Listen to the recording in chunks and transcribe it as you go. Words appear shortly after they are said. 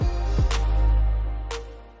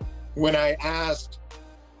When I asked,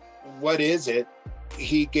 what is it?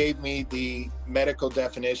 He gave me the medical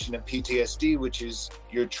definition of PTSD, which is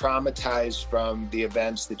you're traumatized from the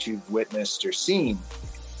events that you've witnessed or seen.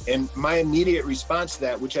 And my immediate response to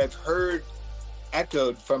that, which I've heard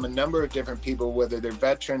echoed from a number of different people, whether they're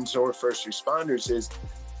veterans or first responders, is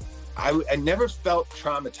I never felt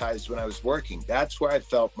traumatized when I was working. That's where I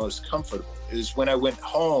felt most comfortable, is when I went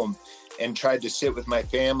home and tried to sit with my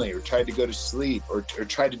family or tried to go to sleep or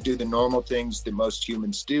tried to do the normal things that most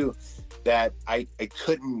humans do, that I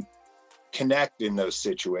couldn't connect in those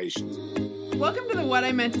situations. Welcome to the What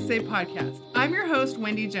I Meant to Say podcast. I'm your host,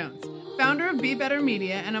 Wendy Jones, founder of Be Better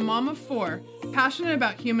Media and a mom of 4, passionate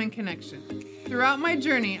about human connection. Throughout my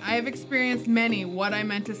journey, I have experienced many What I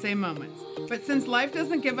Meant to Say moments, but since life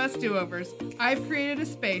doesn't give us do-overs, I've created a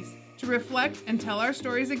space to reflect and tell our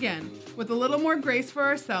stories again with a little more grace for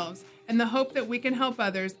ourselves and the hope that we can help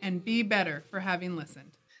others and be better for having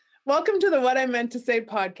listened. Welcome to the What I Meant to Say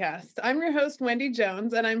podcast. I'm your host, Wendy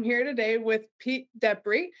Jones, and I'm here today with Pete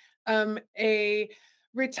DePrez, a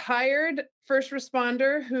retired first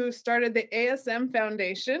responder who started the ASM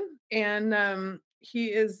Foundation, and he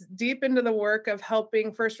is deep into the work of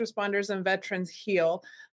helping first responders and veterans heal.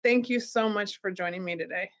 Thank you so much for joining me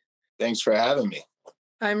today. Thanks for having me.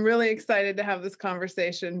 I'm really excited to have this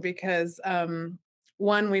conversation because,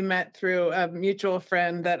 one, we met through a mutual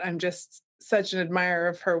friend that I'm just such an admirer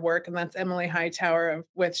of her work, and that's Emily Hightower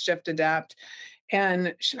with Shift Adapt.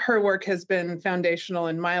 And her work has been foundational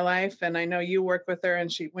in my life. And I know you work with her.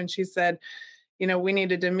 And when she said, you know, we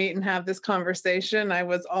needed to meet and have this conversation, I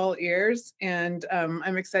was all ears. And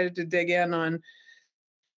I'm excited to dig in on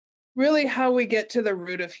really how we get to the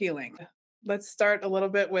root of healing. Let's start a little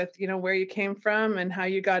bit with, you know, where you came from and how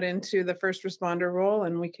you got into the first responder role,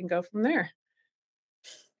 and we can go from there.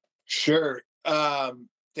 Sure.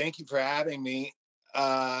 Thank you for having me.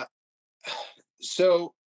 Well,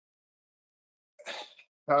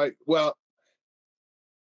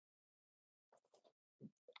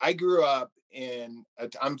 I grew up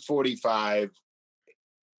I'm 45.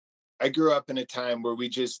 I grew up in a time where we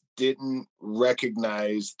just didn't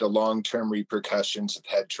recognize the long-term repercussions of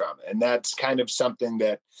head trauma. And that's kind of something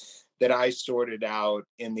that I sorted out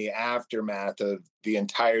in the aftermath of the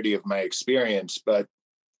entirety of my experience. But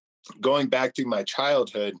going back through my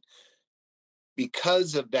childhood,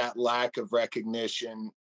 because of that lack of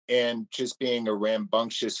recognition and just being a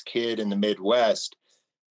rambunctious kid in the Midwest,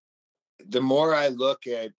 the more I look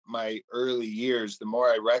at my early years, the more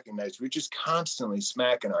I recognize we're just constantly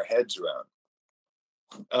smacking our heads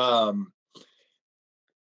around.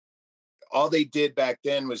 All they did back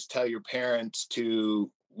then was tell your parents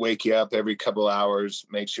to wake you up every couple hours,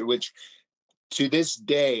 make sure, which to this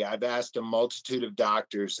day, I've asked a multitude of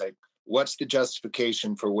doctors, like, what's the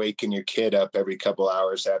justification for waking your kid up every couple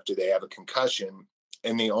hours after they have a concussion?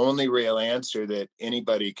 And the only real answer that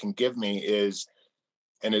anybody can give me is,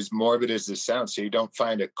 and as morbid as this sounds, so you don't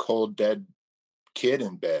find a cold, dead kid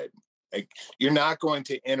in bed. Like, you're not going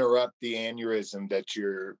to interrupt the aneurysm that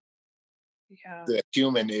the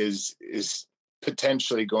human is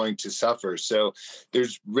potentially going to suffer. So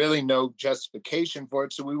there's really no justification for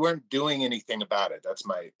it. So we weren't doing anything about it. That's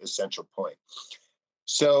my essential point.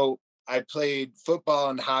 So I played football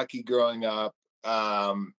and hockey growing up.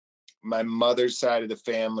 My mother's side of the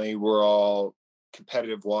family were all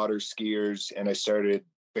competitive water skiers, and I started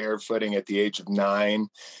barefooting at the age of 9.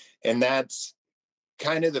 And that's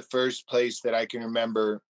kind of the first place that I can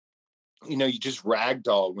remember, you know, you just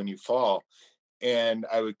ragdoll when you fall. And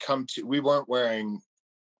I would we weren't wearing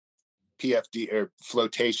PFD or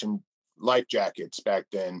flotation life jackets back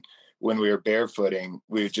then when we were barefooting.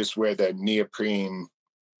 We would just wear the neoprene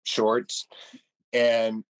shorts.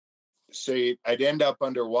 And so I'd end up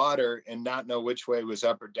underwater and not know which way was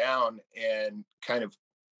up or down, and kind of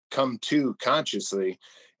come to consciously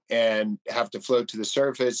and have to float to the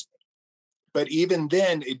surface. But even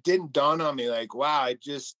then, it didn't dawn on me like, wow,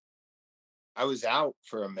 I was out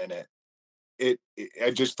for a minute.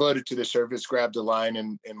 I just floated to the surface, grabbed a line,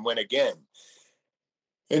 and went again.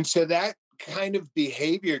 And so that kind of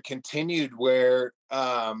behavior continued where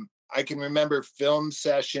I can remember film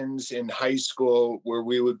sessions in high school where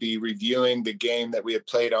we would be reviewing the game that we had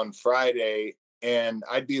played on Friday, and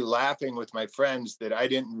I'd be laughing with my friends that I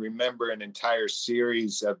didn't remember an entire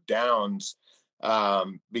series of downs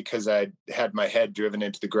because I'd had my head driven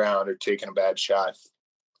into the ground or taken a bad shot.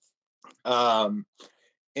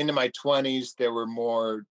 Into my 20s, there were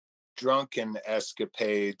more drunken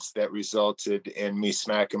escapades that resulted in me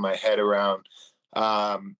smacking my head around.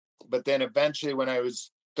 But then eventually when I was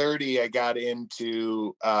 30, I got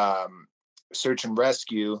into search and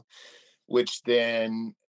rescue, which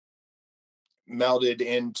then melded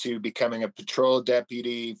into becoming a patrol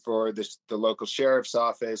deputy for the local sheriff's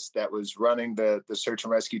office that was running the search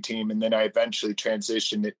and rescue team. And then I eventually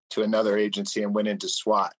transitioned it to another agency and went into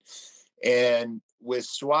SWAT. And with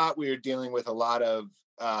SWAT, we were dealing with a lot of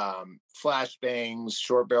flashbangs,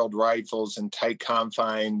 short-barreled rifles, and tight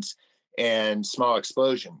confines and small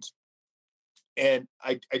explosions. And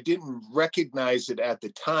I didn't recognize it at the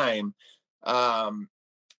time,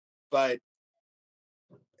 but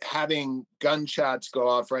having gunshots go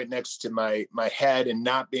off right next to my head and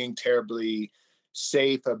not being terribly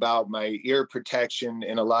safe about my ear protection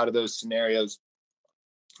in a lot of those scenarios,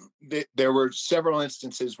 there were several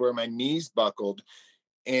instances where my knees buckled,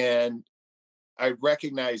 and I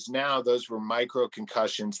recognize now those were micro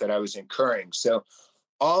concussions that I was incurring. So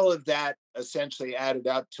all of that essentially added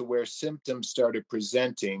up to where symptoms started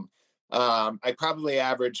presenting. I probably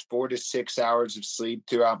averaged 4 to 6 hours of sleep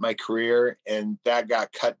throughout my career, and that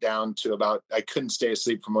got cut down to about, I couldn't stay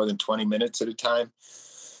asleep for more than 20 minutes at a time.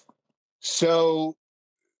 So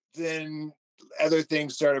then other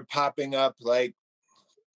things started popping up, like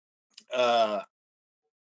I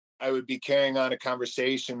would be carrying on a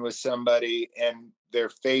conversation with somebody and their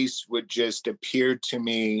face would just appear to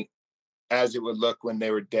me as it would look when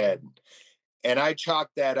they were dead. And I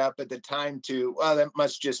chalked that up at the time to, well, that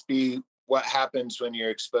must just be what happens when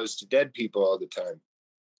you're exposed to dead people all the time.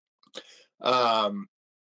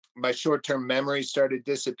 My short-term memory started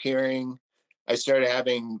disappearing. I started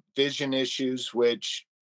having vision issues, which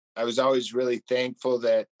I was always really thankful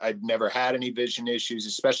that I'd never had any vision issues,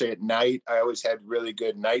 especially at night. I always had really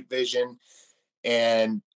good night vision,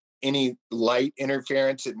 and any light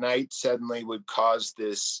interference at night suddenly would cause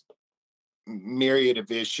this myriad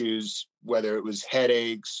of issues, whether it was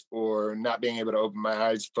headaches or not being able to open my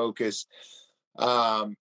eyes, focus.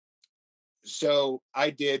 So I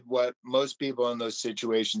did what most people in those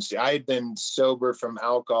situations do. I had been sober from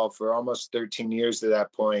alcohol for almost 13 years at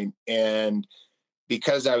that point, and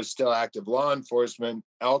because I was still active law enforcement,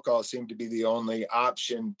 alcohol seemed to be the only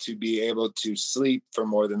option to be able to sleep for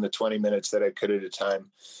more than the 20 minutes that I could at a time.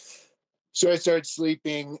 So I started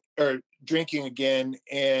sleeping or drinking again,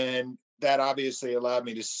 and that obviously allowed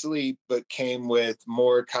me to sleep, but came with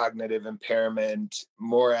more cognitive impairment,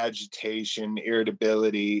 more agitation,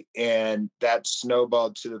 irritability, and that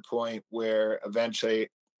snowballed to the point where eventually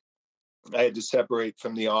I had to separate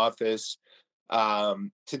from the office.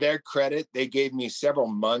 To their credit, they gave me several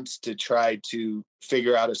months to try to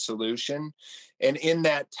figure out a solution. And in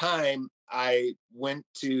that time, I went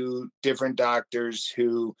to different doctors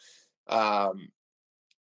who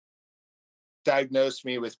diagnosed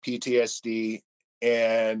me with PTSD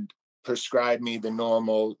and prescribed me the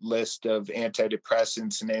normal list of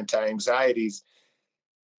antidepressants and anti-anxieties.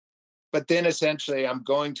 But then essentially I'm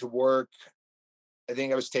going to work. I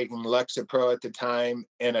think I was taking Lexapro at the time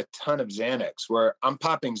and a ton of Xanax, where I'm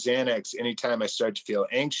popping Xanax anytime I start to feel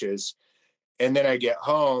anxious. And then I get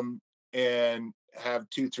home and have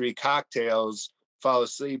 2, 3 cocktails, fall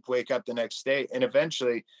asleep, wake up the next day. And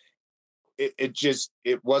eventually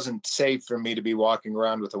it wasn't safe for me to be walking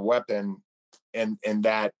around with a weapon and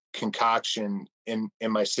that concoction in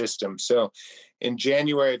my system. So in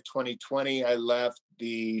January of 2020, I left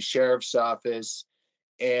the sheriff's office,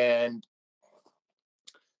 and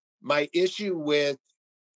my issue with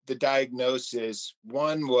the diagnosis,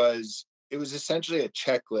 one was it was essentially a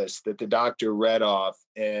checklist that the doctor read off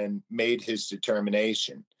and made his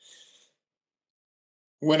determination.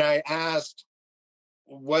 When I asked,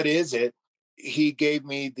 what is it? He gave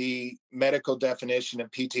me the medical definition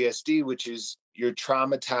of PTSD, which is you're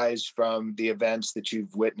traumatized from the events that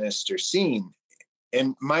you've witnessed or seen.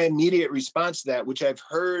 And my immediate response to that, which I've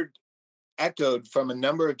heard echoed from a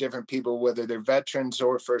number of different people, whether they're veterans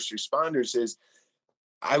or first responders, is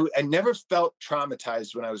I never felt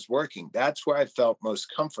traumatized when I was working. That's where I felt most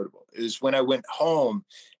comfortable, is when I went home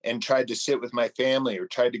and tried to sit with my family or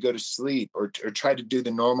tried to go to sleep or tried to do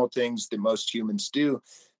the normal things that most humans do,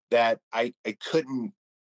 that I couldn't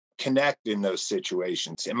connect in those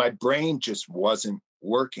situations. And my brain just wasn't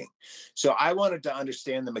working. So I wanted to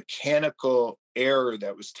understand the mechanical error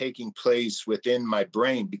that was taking place within my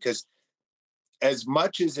brain, because as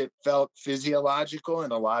much as it felt physiological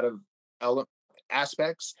in a lot of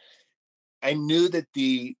aspects, I knew that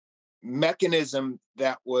the mechanism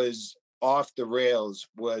that was off the rails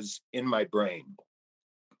was in my brain.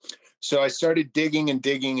 So I started digging and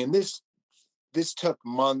digging, and this took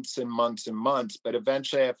months and months and months, but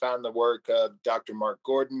eventually I found the work of Dr. Mark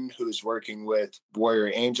Gordon, who's working with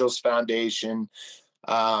Warrior Angels Foundation.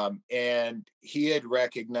 And he had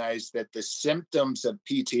recognized that the symptoms of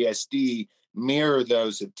PTSD mirror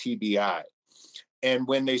those of TBI. And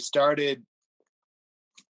when they started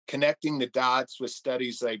connecting the dots with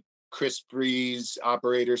studies like Chris Bree's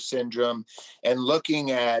operator syndrome, and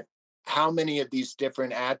looking at how many of these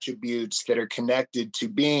different attributes that are connected to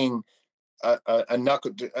being a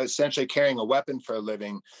knuckle, essentially carrying a weapon for a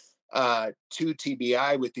living, to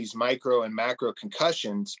TBI with these micro and macro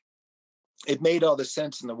concussions. It made all the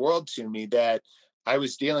sense in the world to me that I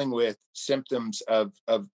was dealing with symptoms of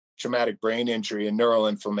traumatic brain injury and neural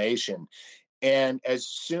inflammation. And as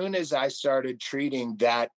soon as I started treating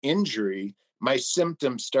that injury, my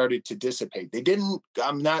symptoms started to dissipate.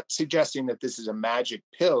 I'm not suggesting that this is a magic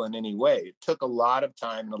pill in any way. It took a lot of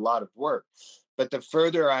time and a lot of work. But the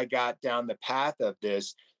further I got down the path of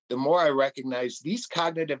this, the more I recognized these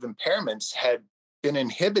cognitive impairments had been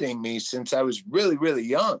inhibiting me since I was really, really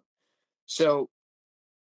young. So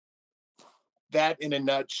that in a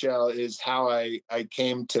nutshell is how I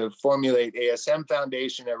came to formulate ASM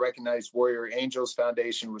Foundation. I recognized Warrior Angels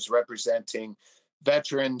Foundation was representing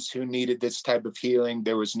veterans who needed this type of healing.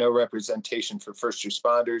 There was no representation for first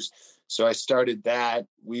responders. So I started that.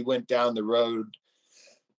 We went down the road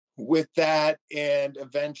with that and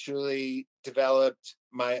eventually developed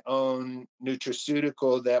my own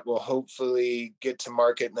nutraceutical that will hopefully get to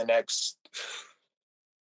market in the next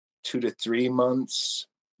 2 to 3 months,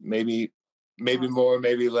 maybe more,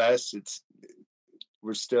 maybe less.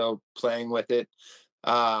 We're still playing with it.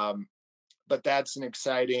 But that's an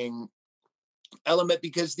exciting element,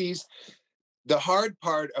 because the hard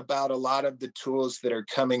part about a lot of the tools that are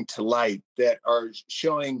coming to light that are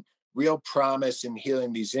showing real promise in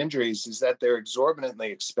healing these injuries is that they're exorbitantly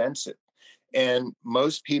expensive. And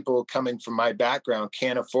most people coming from my background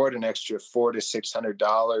can't afford an extra $400 to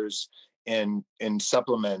 $600 in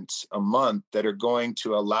supplements a month that are going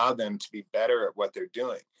to allow them to be better at what they're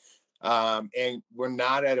doing. And we're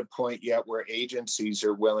not at a point yet where agencies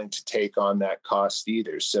are willing to take on that cost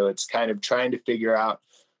either. So it's kind of trying to figure out,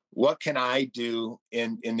 what can I do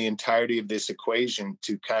in the entirety of this equation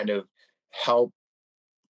to kind of help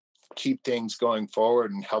keep things going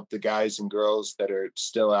forward and help the guys and girls that are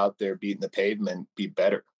still out there beating the pavement be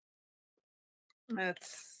better.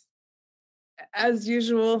 That's, as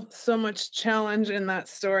usual, so much challenge in that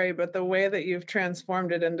story, but the way that you've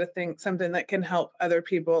transformed it into something that can help other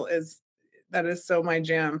people is so my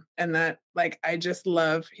jam. And that, like, I just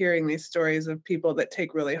love hearing these stories of people that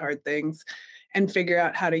take really hard things and figure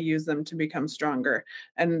out how to use them to become stronger.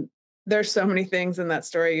 And there's so many things in that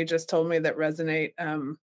story you just told me that resonate.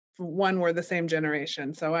 One, we're the same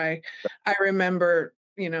generation. So I remember,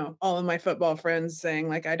 all of my football friends saying,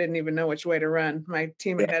 like, I didn't even know which way to run. My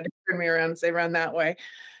teammate had to turn me around and say, run that way.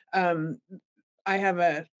 I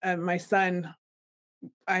have my son,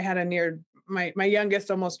 I had my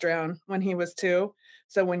youngest almost drowned when he was 2.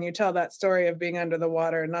 So when you tell that story of being under the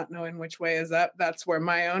water and not knowing which way is up, that's where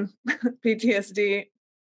my own PTSD,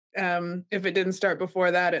 if it didn't start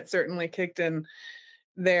before that, it certainly kicked in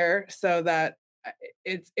there. So that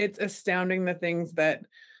it's astounding the things that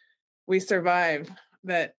we survive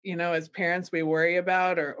that, as parents we worry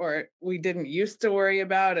about or we didn't used to worry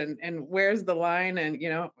about, and where's the line, and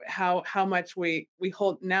how much we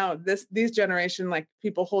hold now. These generation, like,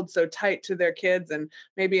 people hold so tight to their kids, and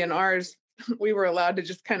maybe in ours we were allowed to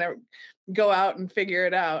just kind of go out and figure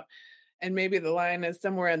it out, and maybe the line is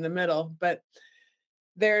somewhere in the middle. But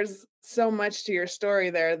there's so much to your story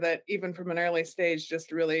there that even from an early stage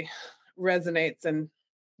just really resonates and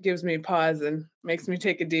gives me pause and makes me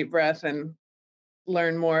take a deep breath and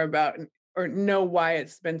learn more about, or know why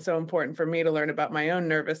it's been so important for me to learn about my own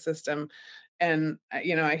nervous system. And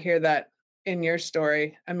I hear that in your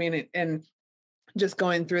story. I mean, and just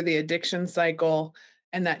going through the addiction cycle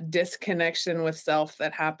and that disconnection with self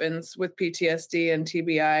that happens with PTSD and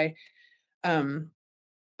TBI.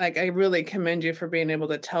 Like, I really commend you for being able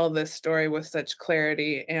to tell this story with such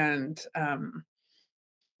clarity and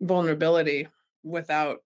vulnerability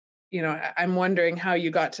without, I'm wondering how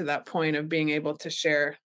you got to that point of being able to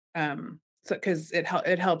share, because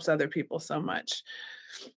it helps other people so much.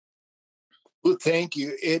 Well, thank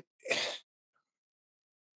you.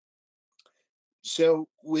 So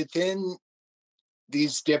within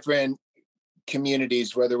these different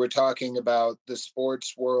communities, whether we're talking about the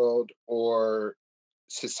sports world or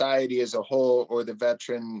society as a whole, or the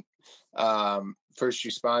veteran first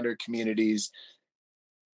responder communities,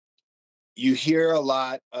 you hear a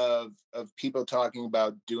lot of people talking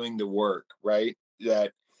about doing the work, right?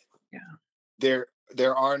 That there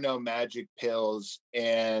are no magic pills.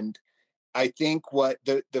 And I think what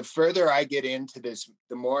the further I get into this,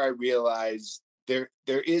 the more I realize there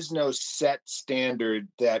is no set standard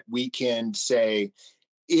that we can say,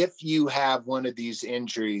 if you have one of these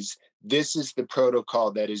injuries, this is the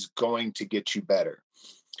protocol that is going to get you better.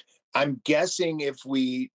 I'm guessing if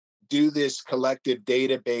we do this collective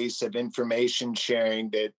database of information sharing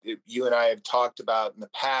that you and I have talked about in the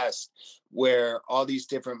past, where all these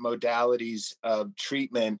different modalities of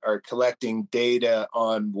treatment are collecting data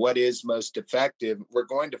on what is most effective, we're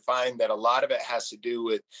going to find that a lot of it has to do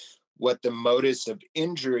with what the modus of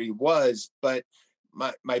injury was. But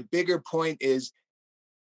my bigger point is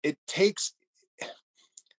it takes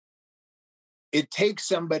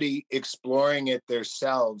somebody exploring it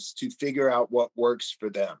themselves to figure out what works for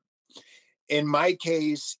them. In my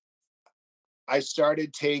case, I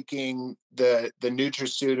started taking the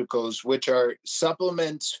nutraceuticals, which are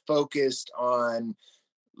supplements focused on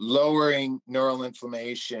lowering neural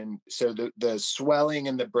inflammation. So the swelling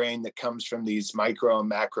in the brain that comes from these micro and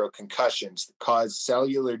macro concussions that cause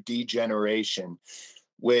cellular degeneration,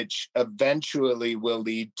 which eventually will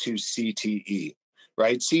lead to CTE.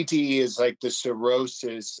 Right? CTE is like the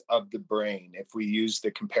cirrhosis of the brain, if we use the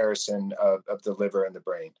comparison of the liver and the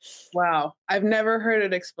brain. Wow. I've never heard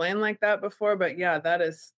it explained like that before, but yeah,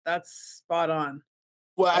 that's spot on.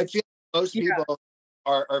 Well, I feel most people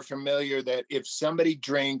are familiar that if somebody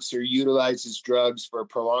drinks or utilizes drugs for a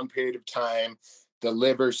prolonged period of time, the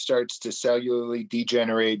liver starts to cellularly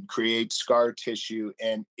degenerate, create scar tissue.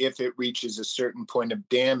 And if it reaches a certain point of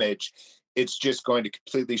damage, it's just going to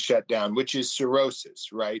completely shut down, which is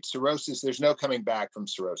cirrhosis, right? Cirrhosis, there's no coming back from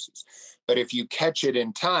cirrhosis. But if you catch it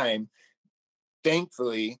in time,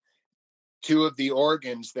 thankfully, two of the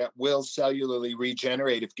organs that will cellularly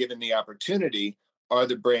regenerate if given the opportunity are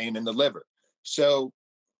the brain and the liver. So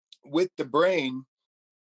with the brain,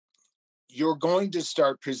 you're going to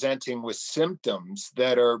start presenting with symptoms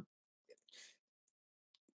that are,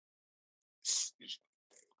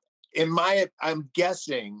 I'm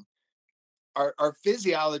guessing, our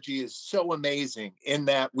physiology is so amazing in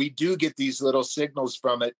that we do get these little signals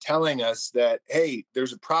from it telling us that, hey,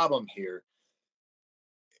 there's a problem here.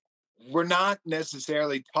 We're not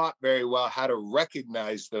necessarily taught very well how to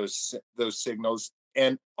recognize those signals.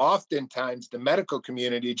 And oftentimes the medical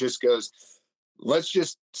community just goes, let's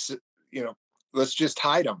just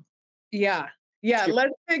hide them. Yeah. Yeah.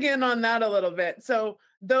 Let's dig in on that a little bit. So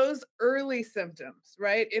those early symptoms,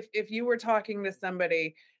 right? If you were talking to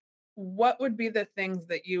somebody, what would be the things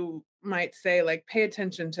that you might say, like, pay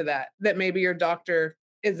attention to that maybe your doctor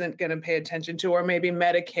isn't going to pay attention to, or maybe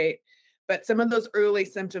medicate, but some of those early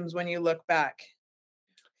symptoms when you look back?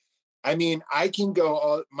 I mean, I can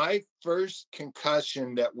go my first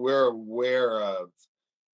concussion that we're aware of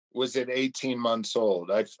was at 18 months old.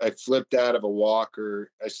 I flipped out of a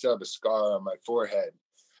walker. I still have a scar on my forehead.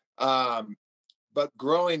 But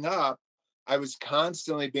growing up, I was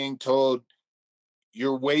constantly being told,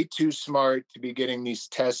 you're way too smart to be getting these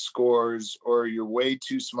test scores, or you're way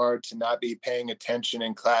too smart to not be paying attention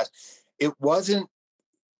in class. It wasn't,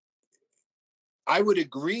 I would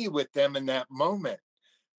agree with them in that moment,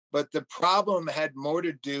 but the problem had more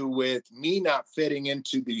to do with me not fitting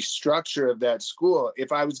into the structure of that school.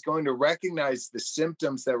 If I was going to recognize the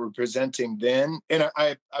symptoms that were presenting then, and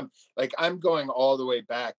I'm going all the way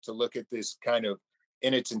back to look at this kind of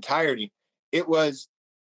in its entirety, it was,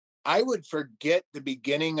 I would forget the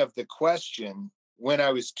beginning of the question when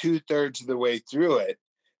I was 2/3 of the way through it.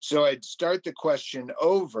 So I'd start the question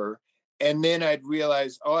over, and then I'd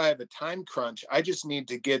realize, oh, I have a time crunch. I just need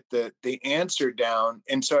to get the answer down.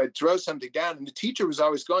 And so I'd throw something down. And the teacher was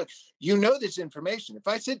always going, you know this information. If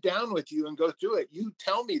I sit down with you and go through it, you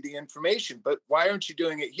tell me the information. But why aren't you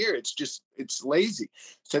doing it here? It's lazy.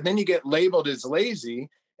 So then you get labeled as lazy.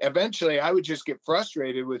 Eventually I would just get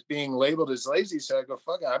frustrated with being labeled as lazy. So I go,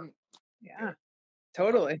 fuck it, Yeah,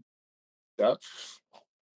 totally.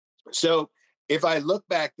 So if I look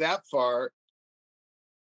back that far,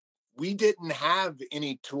 we didn't have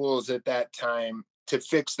any tools at that time to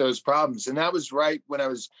fix those problems. And that was right when I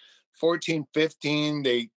was 14, 15.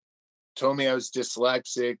 They told me I was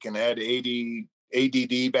dyslexic and had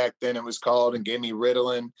ADD back then it was called, and gave me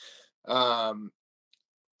Ritalin,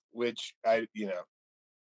 which I,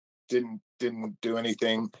 didn't do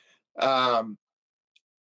anything.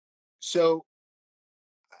 So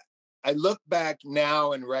I look back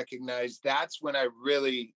now and recognize that's when I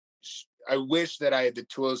wish that I had the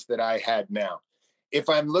tools that I had now. If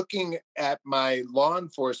I'm looking at my law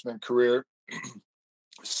enforcement career,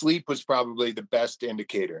 sleep was probably the best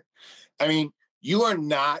indicator. I mean, you are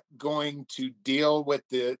not going to deal with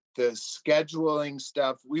the scheduling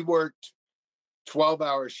stuff. We worked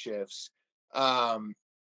 12-hour shifts.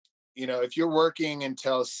 If you're working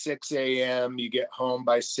until 6 a.m., you get home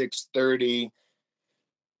by 6:30.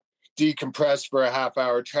 decompress for a half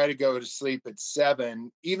hour, try to go to sleep at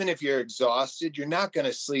 7. Even if you're exhausted, you're not going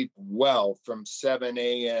to sleep well from 7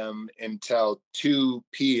 a.m. until 2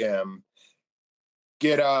 p.m.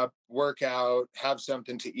 Get up, work out, have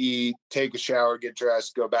something to eat, take a shower, get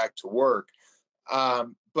dressed, go back to work.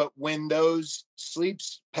 But when those sleep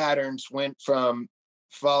patterns went from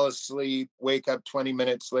fall asleep, wake up 20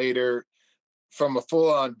 minutes later, from a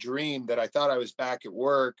full-on dream that I thought I was back at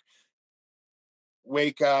work,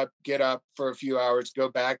 wake up, get up for a few hours, go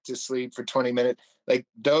back to sleep for 20 minutes. Like,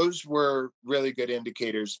 those were really good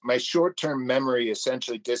indicators. My short-term memory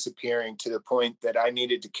essentially disappearing to the point that I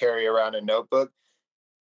needed to carry around a notebook.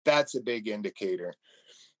 That's a big indicator.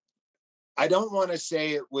 I don't want to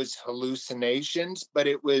say it was hallucinations, but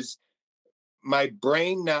it was my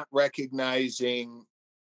brain not recognizing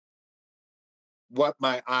what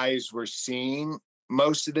my eyes were seeing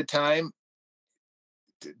most of the time.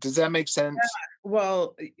 Does that make sense?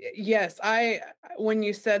 Well, yes, when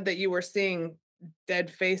you said that you were seeing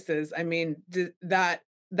dead faces, I mean, that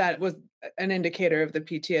was an indicator of the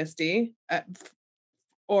PTSD?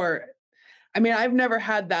 Or I mean, I've never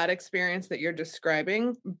had that experience that you're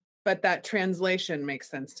describing, but that translation makes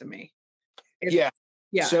sense to me. Yeah.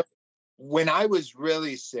 Yeah. So when I was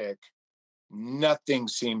really sick, nothing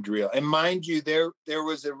seemed real. And mind you, there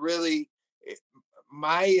was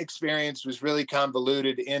my experience was really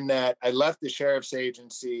convoluted in that I left the sheriff's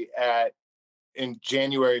agency in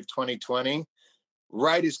January of 2020,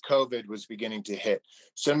 right as COVID was beginning to hit.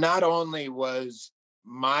 So not only was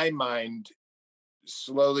my mind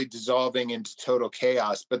slowly dissolving into total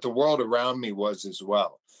chaos, but the world around me was as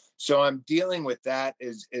well. So I'm dealing with that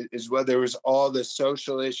as well. There was all the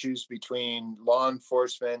social issues between law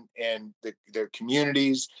enforcement and their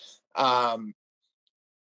communities.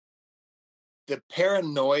 The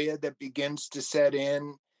paranoia that begins to set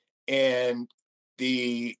in, and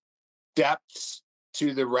the depths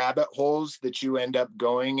to the rabbit holes that you end up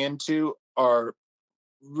going into are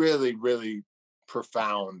really, really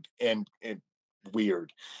profound and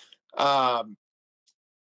weird. The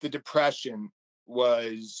depression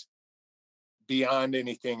was beyond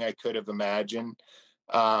anything I could have imagined.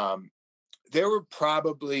 There were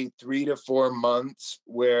probably 3 to 4 months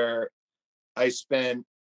where I spent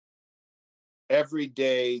every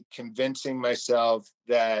day convincing myself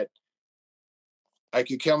that I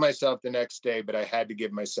could kill myself the next day, but I had to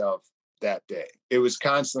give myself that day. It was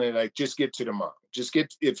constantly like, just get to tomorrow.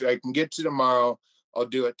 If I can get to tomorrow, I'll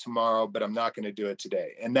do it tomorrow, but I'm not going to do it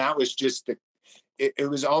today. And that was just it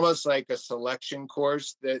was almost like a selection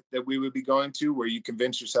course that we would be going to, where you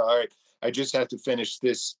convince yourself, all right, I just have to finish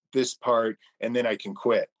this part and then I can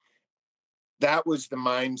quit. That was the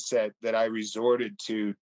mindset that I resorted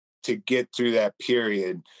to get through that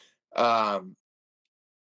period. Wow.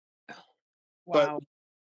 But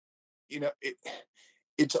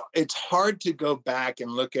it's hard to go back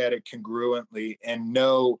and look at it congruently and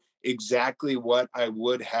know exactly what I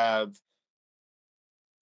would have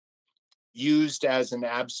used as an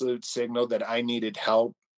absolute signal that I needed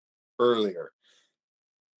help earlier.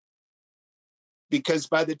 Because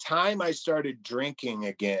by the time I started drinking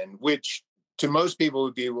again, which to most people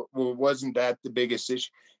would be, well, wasn't that the biggest issue?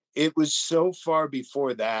 It was so far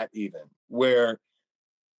before that, even, where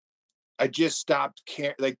I just stopped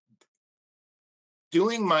caring. Like,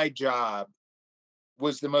 doing my job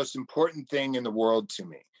was the most important thing in the world to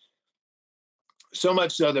me. So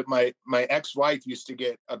much so that my ex-wife used to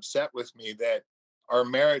get upset with me that our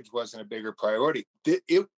marriage wasn't a bigger priority.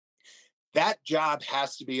 That job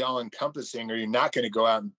has to be all encompassing, or you're not going to go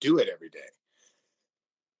out and do it every day.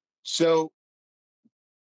 So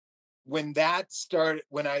when that started,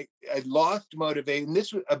 when I lost motivation,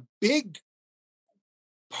 this was a big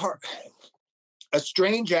part, a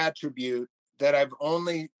strange attribute that I've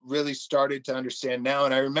only really started to understand now.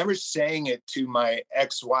 And I remember saying it to my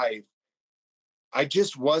ex-wife, I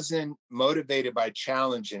just wasn't motivated by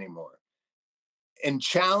challenge anymore. And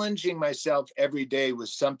challenging myself every day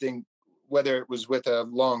was something, whether it was with a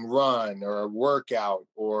long run or a workout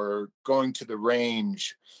or going to the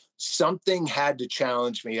range, something had to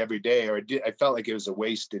challenge me every day, or I felt like it was a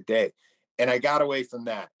wasted day. And I got away from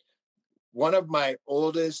that. One of my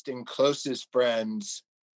oldest and closest friends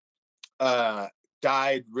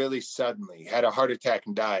died really suddenly, had a heart attack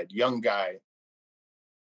and died, young guy.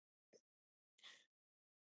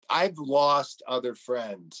 I've lost other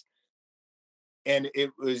friends and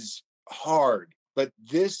it was hard, but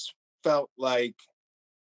this felt like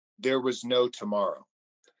there was no tomorrow.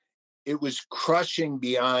 It was crushing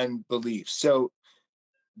beyond belief. So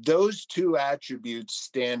those two attributes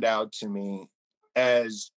stand out to me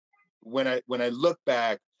as when I look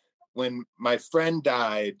back, when my friend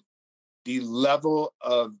died, the level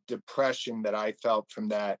of depression that I felt from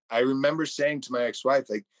that. I remember saying to my ex-wife,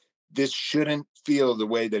 like, this shouldn't feel the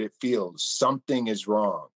way that it feels. Something is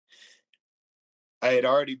wrong. I had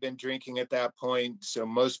already been drinking at that point. So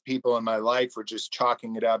most people in my life were just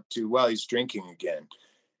chalking it up to, well, he's drinking again.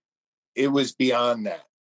 It was beyond that.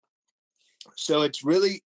 So it's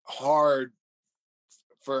really hard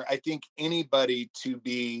for, I think, anybody to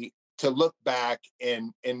look back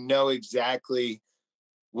and know exactly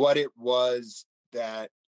what it was that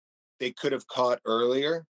they could have caught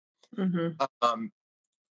earlier. Mm-hmm.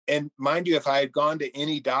 And mind you, if I had gone to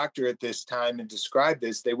any doctor at this time and described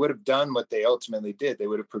this, they would have done what they ultimately did. They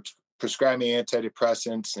would have prescribed me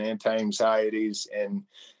antidepressants and anti-anxieties and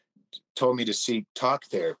told me to seek talk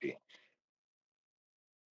therapy.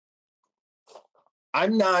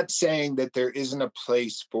 I'm not saying that there isn't a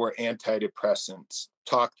place for antidepressants,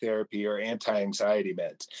 talk therapy, or anti-anxiety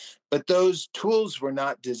meds, but those tools were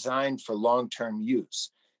not designed for long-term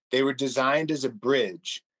use. They were designed as a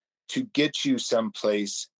bridge to get you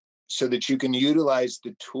someplace so that you can utilize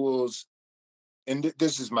the tools. And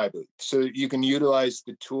this is my belief. So you can utilize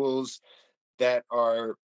the tools that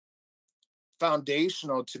are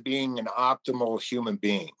foundational to being an optimal human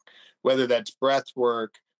being, whether that's breath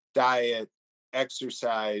work, diet,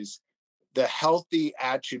 exercise, the healthy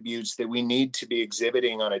attributes that we need to be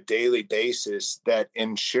exhibiting on a daily basis that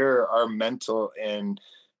ensure our mental and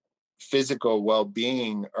physical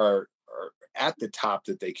well-being are at the top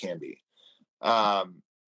that they can be.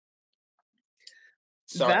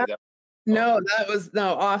 Sorry. That was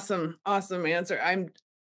awesome answer.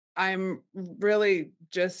 I'm really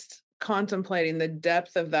just contemplating the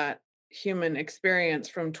depth of that human experience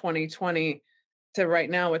from 2020 to right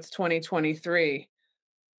now it's 2023,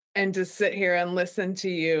 and to sit here and listen to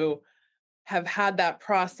you have had that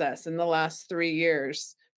process in the last 3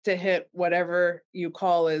 years to hit whatever you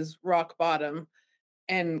call is rock bottom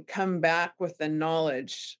and come back with the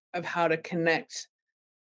knowledge of how to connect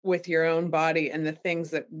with your own body and the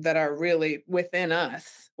things that are really within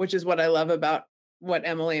us, which is what I love about what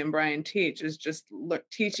Emily and Brian teach, is just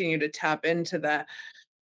teaching you to tap into that,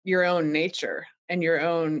 your own nature and your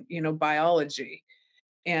own, biology.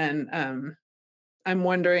 And I'm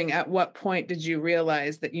wondering, at what point did you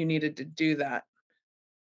realize that you needed to do that?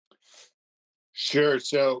 Sure.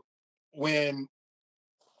 So when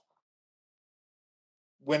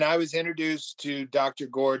I was introduced to Dr.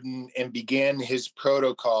 Gordon and began his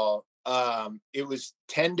protocol, it was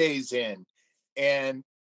 10 days in. And,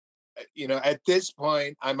 at this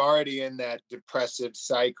point, I'm already in that depressive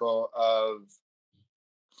cycle of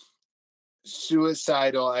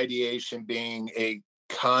suicidal ideation being a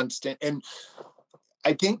constant. And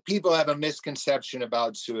I think people have a misconception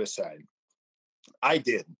about suicide. I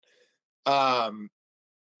did. For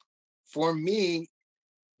me,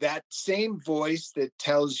 that same voice that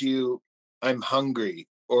tells you I'm hungry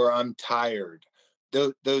or I'm tired,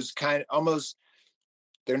 those kind of almost,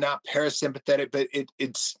 they're not parasympathetic, but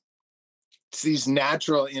it's these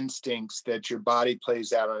natural instincts that your body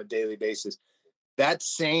plays out on a daily basis. That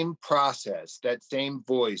same process, that same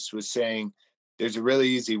voice was saying, there's a really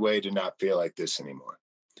easy way to not feel like this anymore.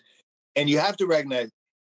 And you have to recognize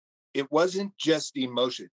it wasn't just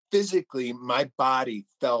emotion. Physically, my body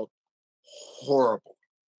felt horrible.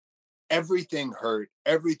 Everything hurt.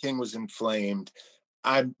 Everything was inflamed.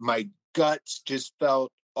 My guts just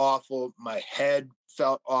felt awful. My head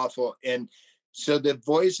felt awful. And so the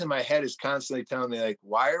voice in my head is constantly telling me, like,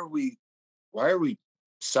 why are we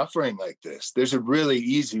suffering like this? There's a really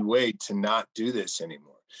easy way to not do this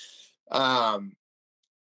anymore.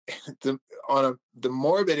 The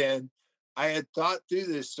morbid end, I had thought through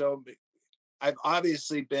this. So I've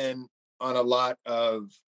obviously been on a lot of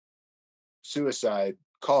suicide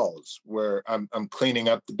calls where I'm cleaning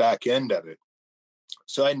up the back end of it.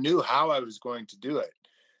 So I knew how I was going to do it.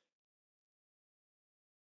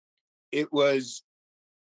 It was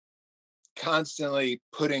constantly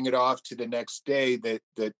putting it off to the next day that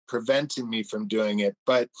prevented me from doing it.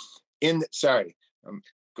 But sorry, I'm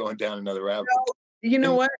going down another rabbit. You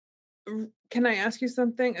know what? Can I ask you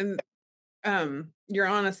something? And your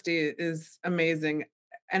honesty is amazing.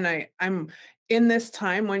 And I'm in this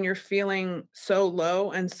time when you're feeling so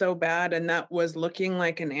low and so bad, and that was looking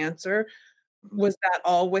like an answer. Was that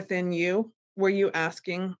all within you? Were you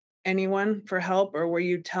asking anyone for help, or were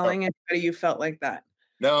you telling anybody you felt like that?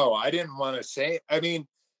 No, I didn't want to say. I mean,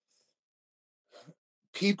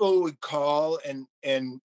 people would call and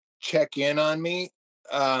check in on me,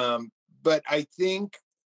 but I think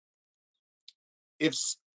if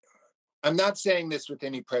I'm not saying this with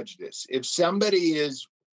any prejudice, if somebody is,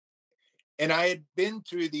 And I had been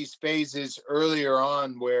through these phases earlier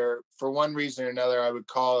on where, for one reason or another, I would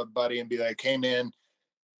call a buddy and be like, hey, man,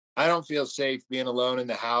 I don't feel safe being alone in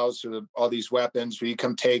the house with all these weapons. Will you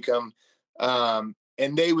come take them?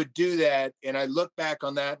 And they would do that. And I look back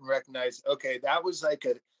on that and recognize, okay, that was like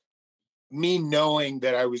me knowing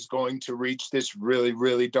that I was going to reach this really,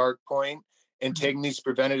 really dark point and taking these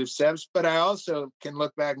preventative steps. But I also can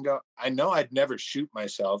look back and go, I know I'd never shoot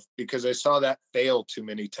myself because I saw that fail too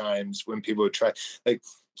many times when people would try. Like,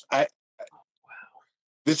 I,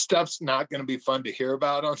 this stuff's not going to be fun to hear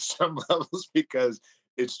about on some levels because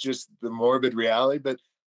it's just the morbid reality. But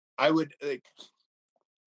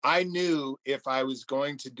I knew if I was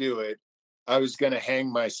going to do it, I was going to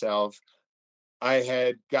hang myself. I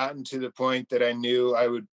had gotten to the point that I knew I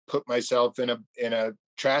would put myself in a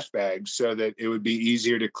trash bag so that it would be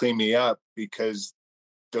easier to clean me up because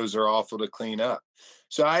those are awful to clean up.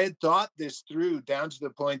 So I had thought this through down to the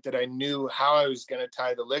point that I knew how I was going to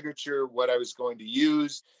tie the ligature, what I was going to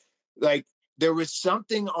use. Like, there was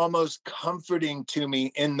something almost comforting to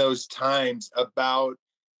me in those times about,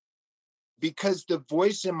 because the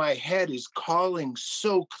voice in my head is calling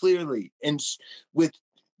so clearly and with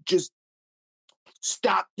just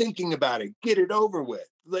stop thinking about it, get it over with,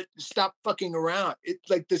 stop fucking around. It's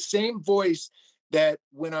like the same voice that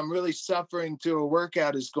when I'm really suffering through a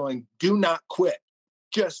workout is going, do not quit,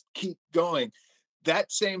 just keep going.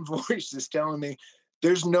 That same voice is telling me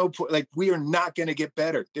there's no point, like, we are not going to get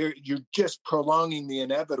better. You're just prolonging the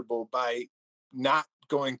inevitable by not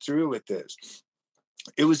going through with this.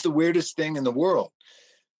 It was the weirdest thing in the world.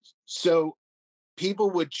 So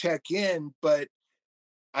people would check in, but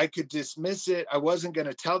I could dismiss it. I wasn't going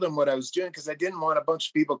to tell them what I was doing because I didn't want a bunch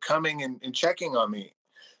of people coming and checking on me.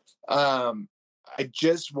 I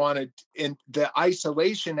just wanted, in the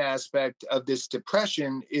isolation aspect of this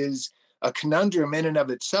depression is a conundrum in and of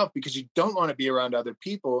itself because you don't want to be around other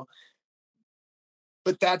people,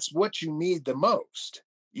 but that's what you need the most.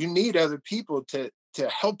 You need other people to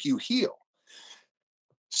help you heal.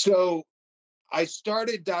 So I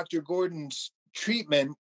started Dr. Gordon's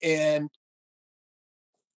treatment, and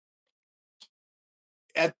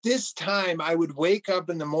at this time I would wake up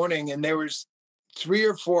in the morning and there was 3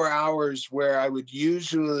 or 4 hours where I would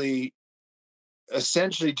usually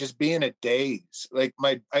essentially just be in a daze. Like,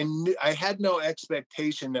 I had no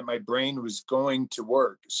expectation that my brain was going to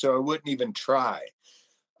work, so I wouldn't even try.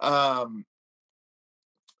 I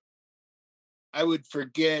would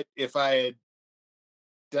forget if I had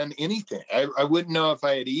done anything. I wouldn't know if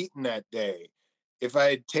I had eaten that day, if I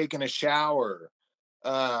had taken a shower.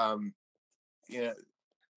 You know,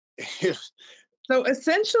 So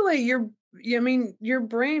essentially, your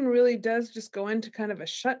brain really does just go into kind of a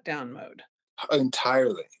shutdown mode.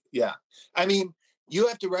 entirely. Yeah. I mean, you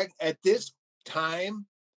have to at this time,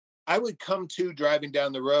 I would come to driving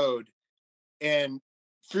down the road and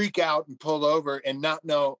freak out and pull over and not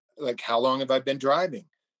know, like, how long have I been driving?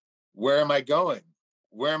 Where am I going?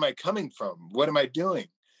 Where am I coming from? What am I doing?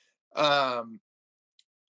 Um,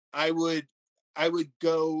 I would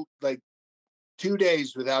go like 2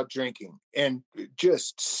 days without drinking and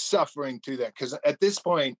just suffering through that. Because at this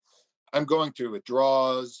point, I'm going through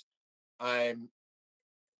withdrawals. I'm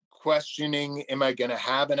questioning, am I going to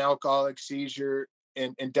have an alcoholic seizure?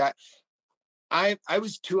 And that I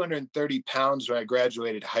was 230 pounds when I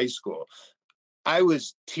graduated high school. I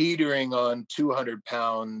was teetering on 200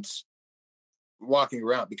 pounds walking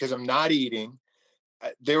around because I'm not eating.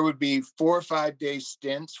 There would be 4 or 5 day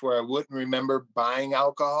stints where I wouldn't remember buying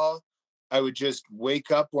alcohol. I would just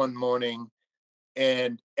wake up one morning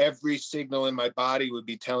and every signal in my body would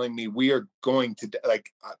be telling me we are going to, like,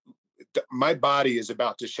 my body is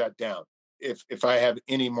about to shut down if I have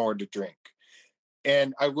any more to drink.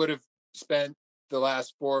 And I would have spent the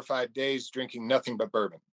last 4 or 5 days drinking nothing but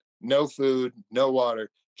bourbon, no food, no water,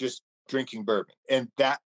 just drinking bourbon. And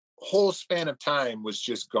that whole span of time was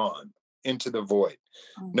just gone into the void.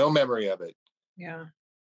 No memory of it. Yeah.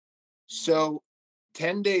 So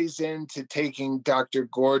 10 days into taking Dr.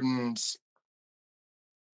 Gordon's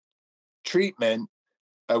treatment,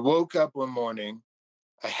 I woke up one morning,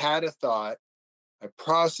 I had a thought, I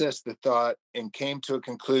processed the thought and came to a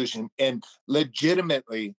conclusion, and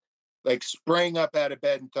legitimately, like, sprang up out of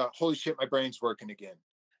bed and thought, holy shit, my brain's working again.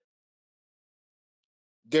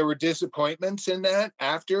 There were disappointments in that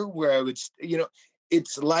after where I would,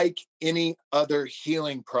 it's like any other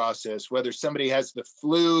healing process, whether somebody has the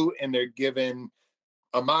flu and they're given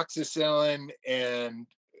amoxicillin, and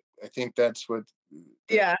I think that's what.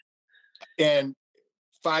 Yeah. And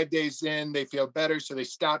 5 days in, they feel better, so they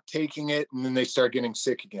stop taking it, and then they start getting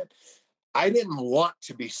sick again. I didn't want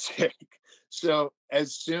to be sick. So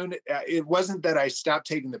as soon, it wasn't that I stopped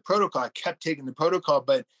taking the protocol, I kept taking the protocol,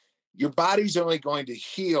 but your body's only going to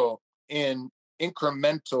heal in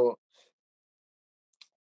incremental.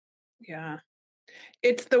 Yeah.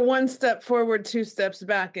 It's the one step forward, two steps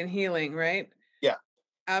back in healing, right? Yeah.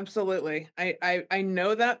 Absolutely. I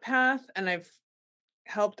know that path, and I've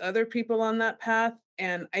helped other people on that path,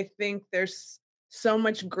 and I think there's so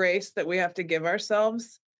much grace that we have to give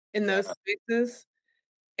ourselves in Yeah. those spaces.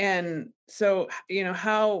 And so,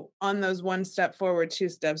 how on those one step forward, two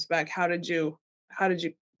steps back, how did you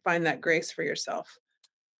find that grace for yourself?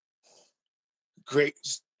 Great.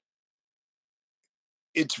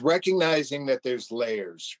 It's recognizing that there's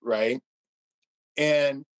layers, right?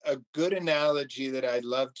 And a good analogy that I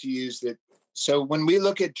love to use, that so when we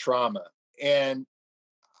look at trauma, and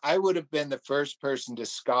I would have been the first person to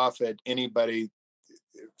scoff at anybody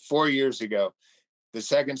 4 years ago. The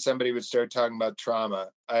second somebody would start talking about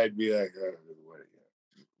trauma, I'd be like, oh, what,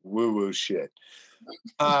 woo woo shit.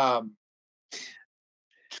 Um,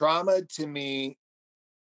 Trauma to me,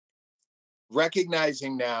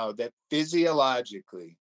 recognizing now that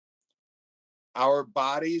physiologically, our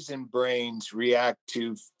bodies and brains react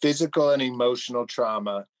to physical and emotional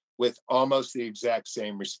trauma with almost the exact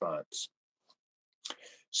same response.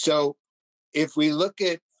 So if we look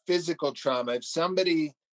at physical trauma, if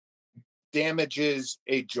somebody damages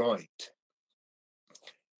a joint,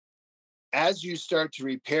 as you start to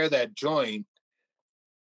repair that joint,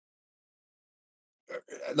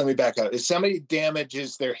 let me back up. If somebody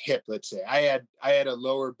damages their hip, let's say I had a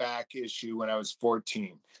lower back issue when I was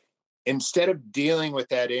 14. Instead of dealing with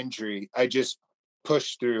that injury, I just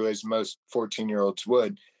pushed through, as most 14-year-olds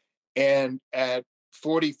would. And at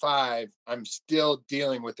 45, I'm still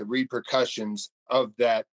dealing with the repercussions of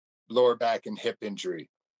that lower back and hip injury.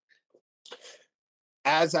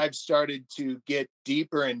 As I've started to get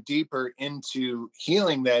deeper and deeper into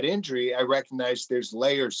healing that injury, I recognize there's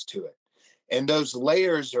layers to it. And those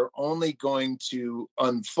layers are only going to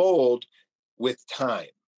unfold with time.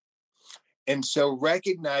 And so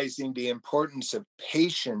recognizing the importance of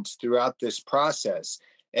patience throughout this process,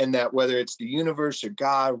 and that whether it's the universe or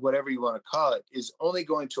God, whatever you want to call it, is only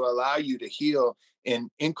going to allow you to heal in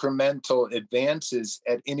incremental advances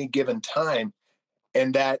at any given time.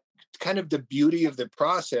 And that kind of the beauty of the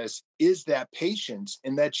process is that patience,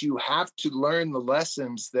 and that you have to learn the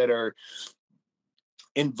lessons that are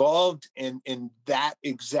involved in that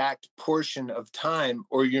exact portion of time,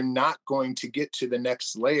 or you're not going to get to the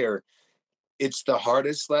next layer. It's the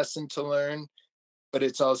hardest lesson to learn, but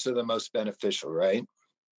it's also the most beneficial, right?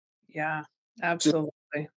 Yeah, So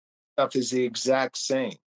absolutely. stuff is the exact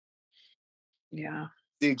same, Yeah.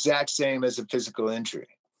 the exact same as a physical injury.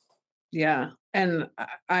 Yeah, and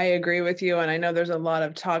I agree with you, and I know there's a lot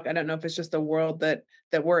of talk. I don't know if it's just the world that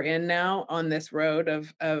we're in now on this road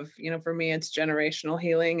of for me it's generational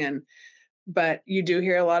healing, and but you do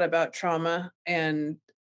hear a lot about trauma, and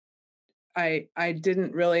I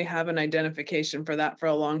didn't really have an identification for that for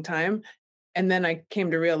a long time. And then I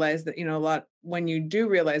came to realize that, a lot when you do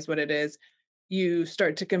realize what it is, you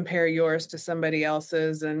start to compare yours to somebody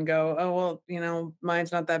else's and go, "Oh, well,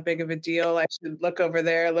 mine's not that big of a deal. I should look over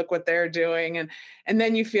there, look what they're doing." And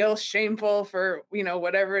then you feel shameful for,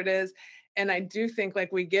 whatever it is. And I do think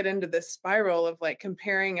like we get into this spiral of like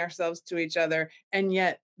comparing ourselves to each other, and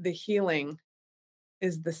yet the healing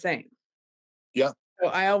is the same. Yeah, So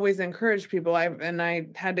I always encourage people, I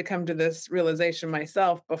had to come to this realization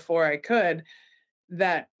myself before I could,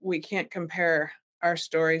 that we can't compare our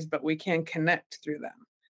stories, but we can connect through them.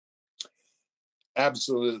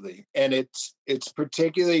 absolutely. And it's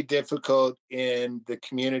particularly difficult in the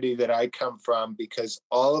community that I come from, because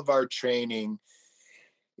all of our training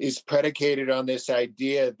is predicated on this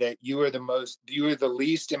idea that you are the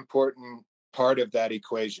least important part of that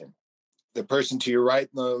equation. The person to your right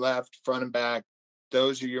and the left, front and back,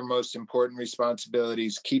 those are your most important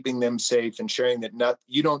responsibilities, keeping them safe, ensuring that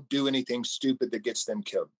you don't do anything stupid that gets them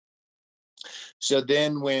killed. So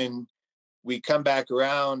then when we come back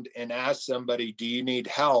around and ask somebody, do you need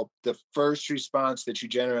help? The first response that you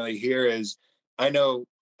generally hear is, I know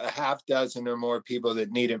a half dozen or more people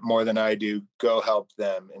that need it more than I do. Go help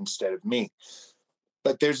them instead of me.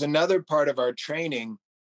 But there's another part of our training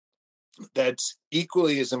that's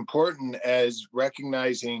equally as important as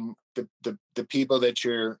recognizing the people that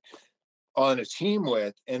you're on a team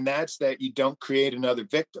with, and that's that you don't create another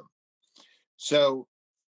victim. So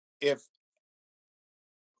if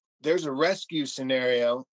there's a rescue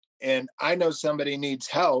scenario and I know somebody needs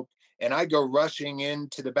help, and I go rushing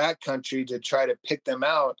into the backcountry to try to pick them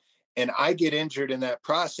out, and I get injured in that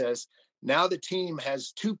process, now the team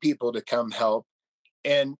has two people to come help.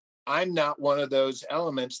 And I'm not one of those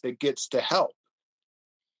elements that gets to help.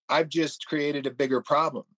 I've just created a bigger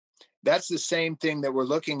problem. That's the same thing that we're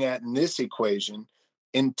looking at in this equation.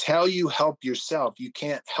 Until you help yourself, you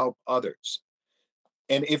can't help others.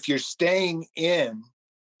 And if you're staying in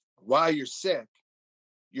while you're sick,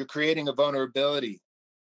 you're creating a vulnerability.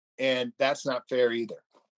 And that's not fair either.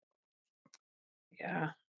 Yeah,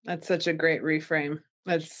 that's such a great reframe.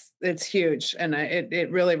 It's huge, and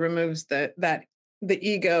it really removes the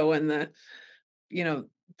ego and the you know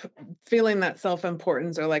p- feeling that self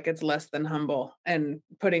importance, or like it's less than humble, and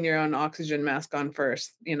putting your own oxygen mask on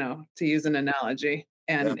first. To use an analogy,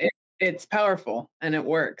 Yeah. and it's powerful and it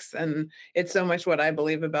works, and it's so much what I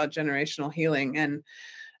believe about generational healing, and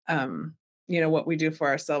what we do for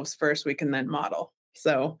ourselves first, we can then model.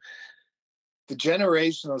 So The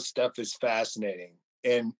generational stuff is fascinating.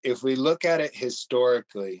 And if we look at it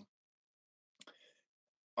historically,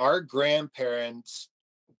 our grandparents,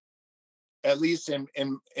 at least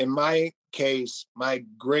in my case, my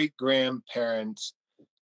great grandparents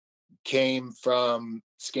came from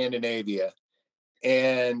Scandinavia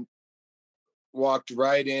and walked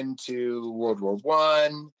right into World War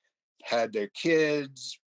One, had their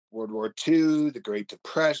kids, World War Two, the Great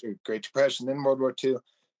Depression, then World War Two.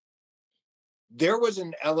 There was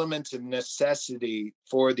an element of necessity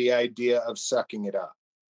for the idea of sucking it up,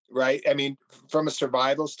 right? I mean, from a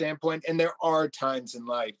survival standpoint, and there are times in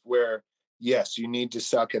life where, yes, you need to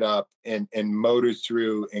suck it up and motor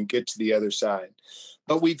through and get to the other side.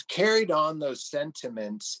 But we've carried on those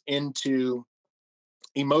sentiments into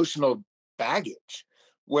emotional baggage,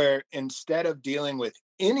 where instead of dealing with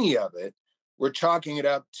any of it, we're chalking it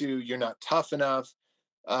up to you're not tough enough.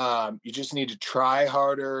 You just need to try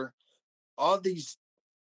harder. All these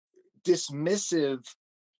dismissive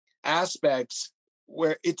aspects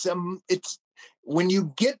where it's when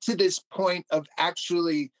you get to this point of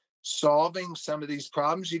actually solving some of these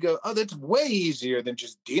problems, you go, oh, that's way easier than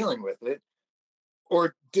just dealing with it,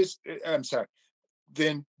 or I'm sorry,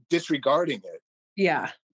 than disregarding it, yeah.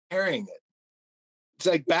 carrying it. It's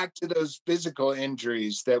like back to those physical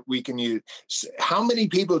injuries that we can use. How many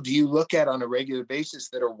people do you look at on a regular basis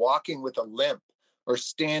that are walking with a limp or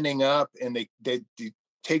standing up and they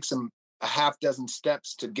take some a half dozen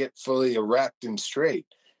steps to get fully erect and straight?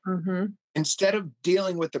 Mm-hmm. Instead of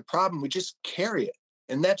dealing with the problem, we just carry it.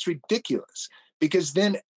 And that's ridiculous, because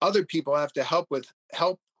then other people have to help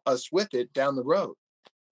us with it down the road.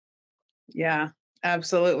 Yeah,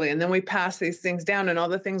 absolutely. And then we pass these things down, and all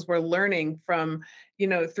the things we're learning from,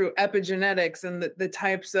 through epigenetics and the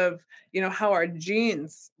types of, how our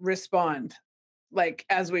genes respond, like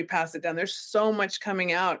as we pass it down. There's so much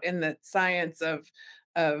coming out in the science of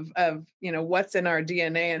what's in our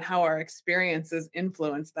DNA and how our experiences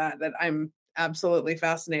influence that I'm absolutely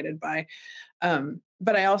fascinated by.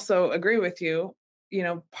 But I also agree with you.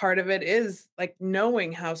 Part of it is like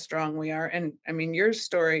knowing how strong we are. And I mean, your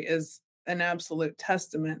story is an absolute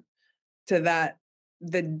testament to that,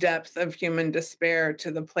 the depth of human despair, to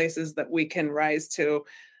the places that we can rise to,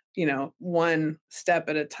 one step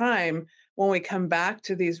at a time, when we come back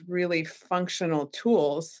to these really functional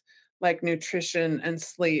tools like nutrition and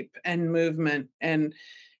sleep and movement and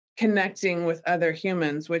connecting with other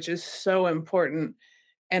humans, which is so important.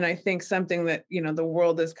 And I think something that, the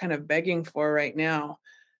world is kind of begging for right now,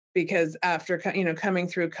 because after, coming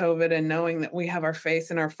through COVID and knowing that we have our face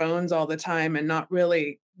in our phones all the time and not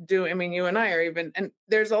really I mean, you and I are even, and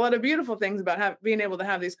there's a lot of beautiful things about being able to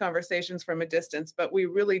have these conversations from a distance, but we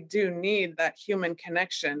really do need that human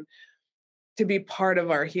connection to be part of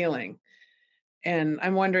our healing. And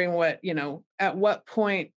I'm wondering at what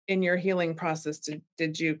point in your healing process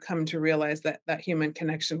did you come to realize that human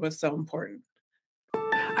connection was so important?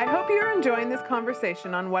 I hope you're enjoying this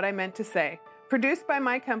conversation on What I Meant to Say, produced by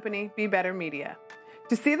my company, Be Better Media.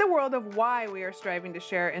 To see the world of why we are striving to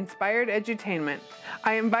share inspired edutainment,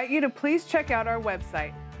 I invite you to please check out our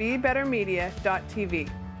website, bebettermedia.tv.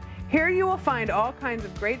 Here you will find all kinds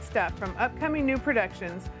of great stuff, from upcoming new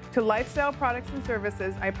productions to lifestyle products and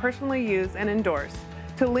services I personally use and endorse,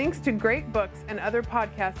 to links to great books and other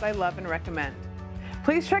podcasts I love and recommend.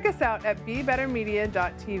 Please check us out at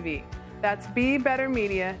bebettermedia.tv. That's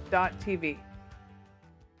bebettermedia.tv.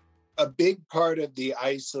 A big part of the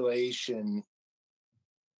isolation,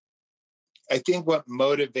 I think what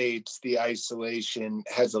motivates the isolation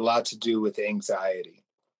has a lot to do with anxiety.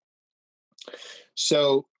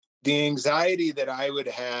 So the anxiety that I would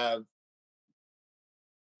have,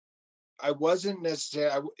 it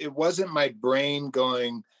wasn't my brain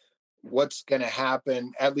going, what's going to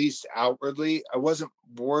happen, at least outwardly. I wasn't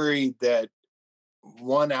worried that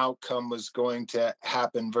one outcome was going to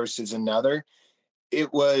happen versus another.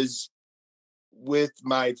 it was with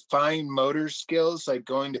my fine motor skills, like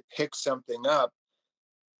going to pick something up,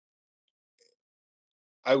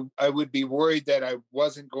 I would be worried that I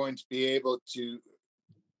wasn't going to be able to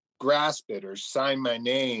grasp it or sign my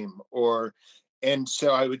name, and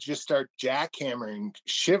so I would just start jackhammering,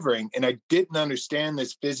 shivering, and I didn't understand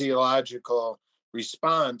this physiological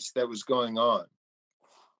response that was going on.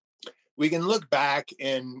 We can look back,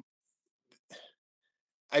 and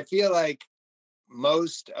I feel like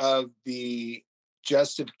most of the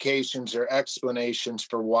justifications or explanations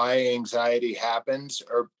for why anxiety happens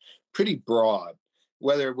are pretty broad,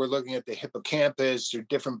 whether we're looking at the hippocampus or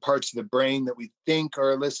different parts of the brain that we think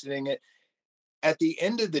are eliciting it. At the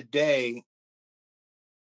end of the day,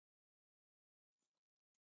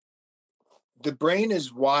 the brain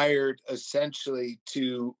is wired essentially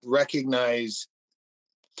to recognize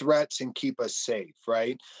threats and keep us safe,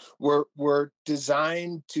 right? We're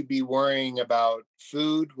designed to be worrying about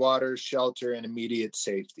food, water, shelter, and immediate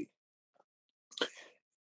safety.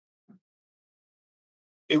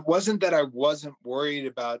 It wasn't that I wasn't worried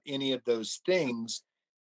about any of those things.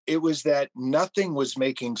 It was that nothing was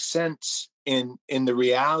making sense in the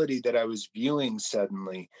reality that I was viewing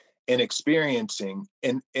suddenly and experiencing,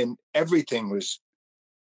 and everything was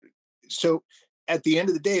so. At the end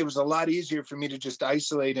of the day, it was a lot easier for me to just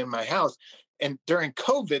isolate in my house. And during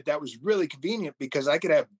COVID, that was really convenient because I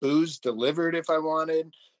could have booze delivered if I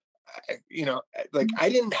wanted. Like I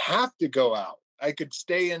didn't have to go out. I could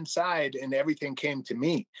stay inside and everything came to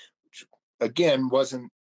me, which again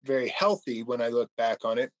wasn't very healthy when I look back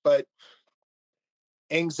on it. But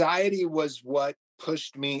anxiety was what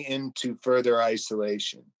pushed me into further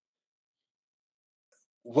isolation.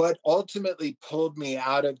 What ultimately pulled me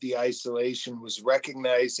out of the isolation was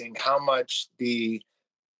recognizing how much the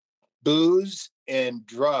booze and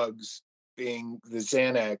drugs, being the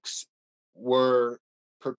Xanax, were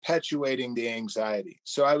perpetuating the anxiety.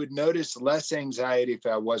 So I would notice less anxiety if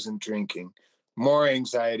I wasn't drinking, more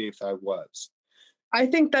anxiety if I was. I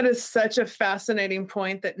think that is such a fascinating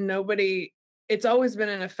point that it's always been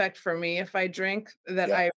an effect for me if I drink, that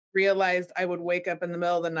Yeah. I realized I would wake up in the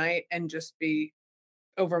middle of the night and just be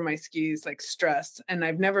over my skis, like stressed. And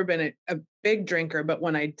I've never been a big drinker, but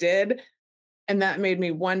when I did, and that made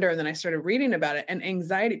me wonder, and then I started reading about it, and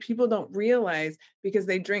anxiety, people don't realize because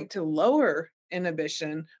they drink to lower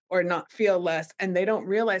inhibition or not feel less, and they don't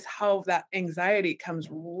realize how that anxiety comes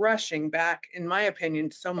rushing back, in my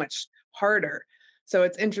opinion, so much harder. So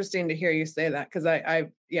it's interesting to hear you say that because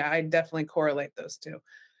I definitely correlate those two.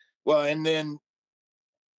 Well, and then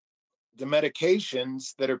the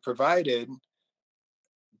medications that are provided,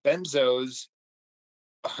 benzos,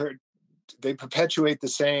 are they perpetuate the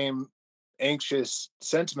same anxious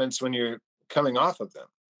sentiments when you're coming off of them.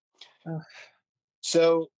 Ugh.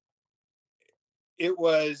 So it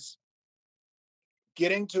was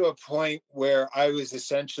getting to a point where I was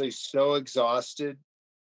essentially so exhausted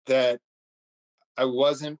that I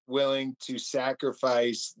wasn't willing to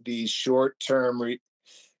sacrifice the short-term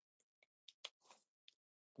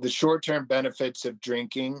benefits of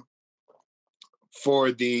drinking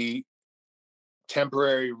for the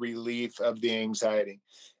temporary relief of the anxiety.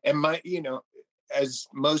 And as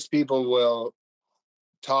most people will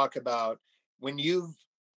talk about, when you've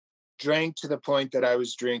drank to the point that I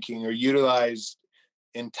was drinking or utilized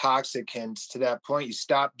intoxicants to that point, you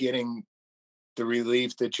stop getting the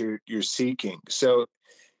relief that you're seeking. So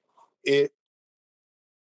it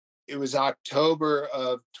it was October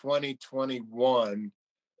of 2021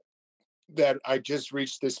 that I just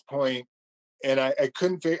reached this point, and I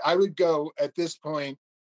couldn't figure. I would go at this point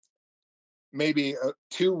maybe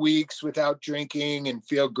 2 weeks without drinking and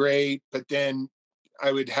feel great, but then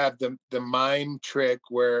I would have the mind trick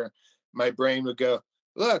where my brain would go,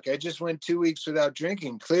 "Look, I just went 2 weeks without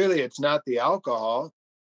drinking. Clearly, it's not the alcohol."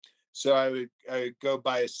 So I would go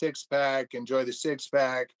buy a 6 pack, enjoy the 6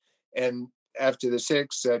 pack, and after the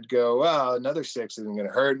six, I'd go, well, another six isn't going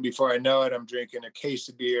to hurt. And before I know it, I'm drinking a case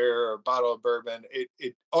of beer or a bottle of bourbon.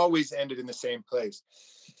 It always ended in the same place.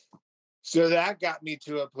 So that got me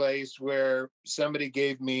to a place where somebody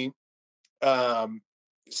gave me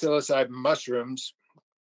psilocybin mushrooms,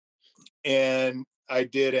 and I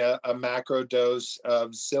did a macro dose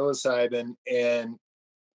of psilocybin, and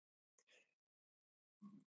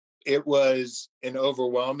it was an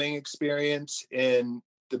overwhelming experience in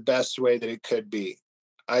the best way that it could be.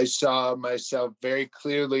 I saw myself very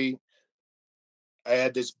clearly. I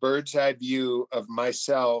had this bird's eye view of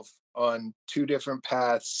myself on two different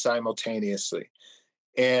paths simultaneously.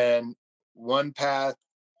 And one path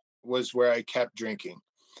was where I kept drinking.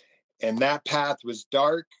 And that path was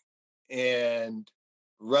dark and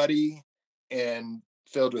ruddy and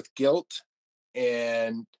filled with guilt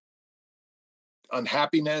and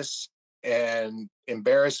unhappiness and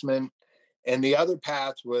embarrassment. And the other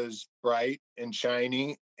path was bright and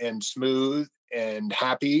shiny and smooth and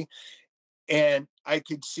happy. And I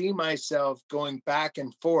could see myself going back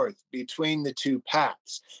and forth between the two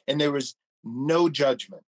paths. And there was no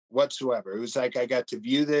judgment whatsoever. It was like I got to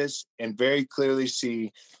view this and very clearly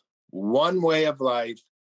see one way of life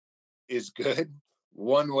is good,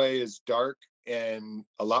 one way is dark and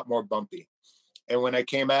a lot more bumpy. And when I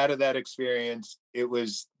came out of that experience, it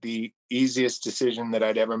was the easiest decision that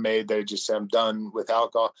I'd ever made. That I just said, I'm done with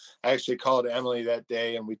alcohol. I actually called Emily that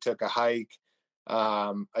day and we took a hike.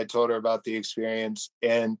 I told her about the experience,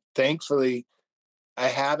 and thankfully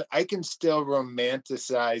I can still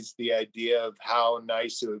romanticize the idea of how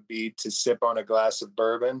nice it would be to sip on a glass of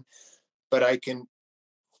bourbon, but I can,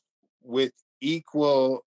 with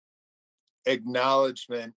equal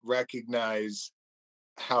acknowledgement, recognize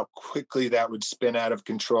how quickly that would spin out of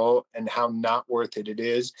control and how not worth it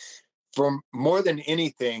is. For more than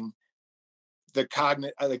anything, the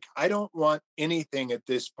cognitive, like, I don't want anything at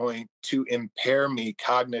this point to impair me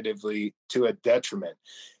cognitively to a detriment.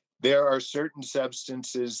 There are certain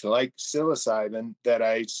substances like psilocybin that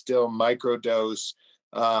I still microdose,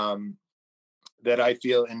 that I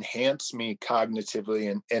feel enhance me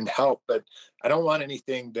cognitively and help, but I don't want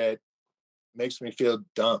anything that makes me feel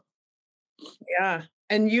dumb. Yeah.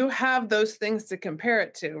 And you have those things to compare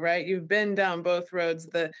it to, right? You've been down both roads,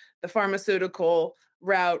 the pharmaceutical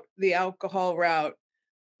route, the alcohol route,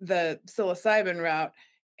 the psilocybin route.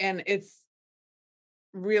 And it's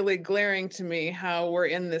really glaring to me how we're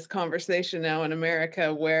in this conversation now in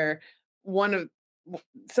America where one of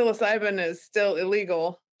psilocybin is still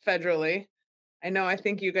illegal federally. I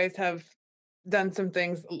think you guys have done some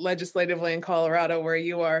things legislatively in Colorado where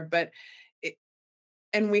you are, but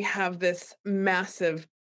and we have this massive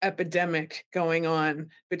epidemic going on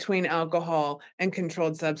between alcohol and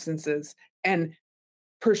controlled substances and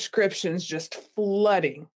prescriptions just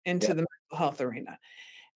flooding into Yeah. the mental health arena.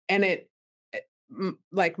 And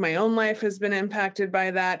like my own life has been impacted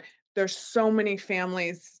by that. There's so many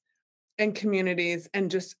families and communities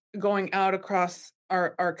and just going out across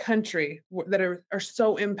our country that are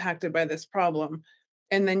so impacted by this problem.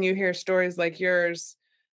 And then you hear stories like yours,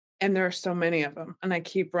 and there are so many of them, and I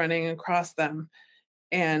keep running across them.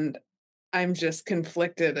 And I'm just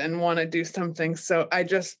conflicted and want to do something. So I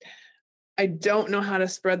don't know how to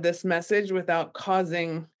spread this message without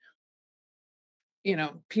causing,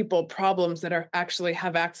 people problems that are actually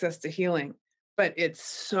have access to healing. But it's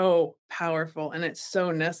so powerful and it's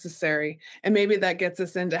so necessary. And maybe that gets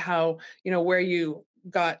us into how, where you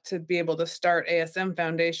got to be able to start ASM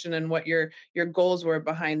Foundation and what your goals were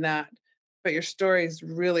behind that. But your story is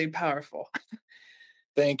really powerful.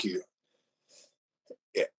 Thank you.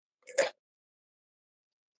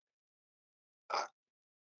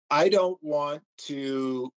 I don't want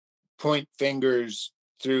to point fingers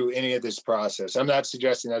through any of this process. I'm not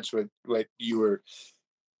suggesting that's what you were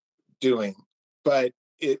doing, but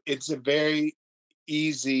it's a very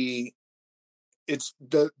easy, it's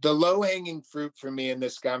the low hanging fruit for me in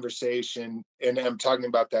this conversation, and I'm talking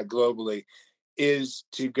about that globally, is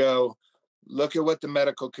to go look at what the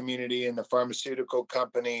medical community and the pharmaceutical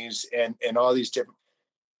companies and all these different,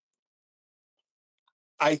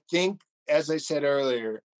 I think, as I said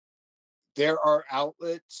earlier, there are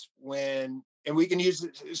outlets and we can use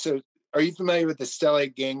it. So are you familiar with the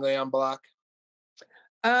stellate ganglion block?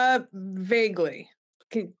 Vaguely.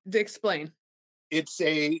 Can explain? It's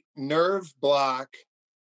a nerve block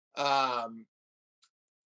that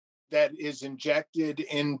is injected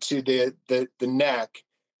into the neck.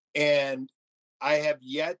 And I have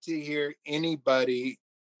yet to hear anybody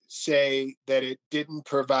say that it didn't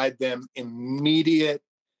provide them immediate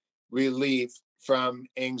relief from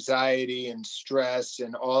anxiety and stress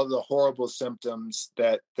and all the horrible symptoms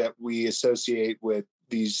that we associate with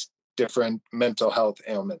these different mental health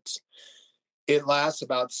ailments. It lasts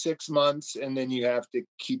about 6 months and then you have to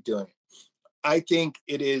keep doing it. I think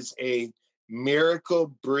it is a miracle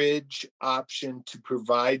bridge option to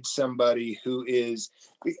provide somebody who is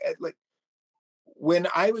like, when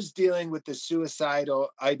I was dealing with the suicidal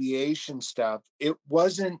ideation stuff, it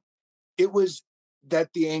was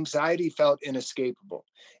that the anxiety felt inescapable.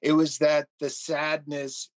 It was that the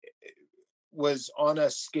sadness was on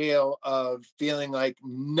a scale of feeling like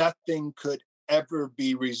nothing could ever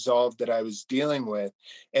be resolved that I was dealing with.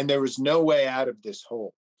 And there was no way out of this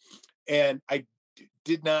hole. And I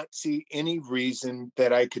did not see any reason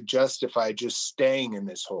that I could justify just staying in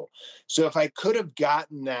this hole. So if I could have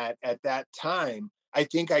gotten that at that time, I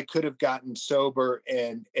think I could have gotten sober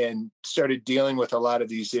and started dealing with a lot of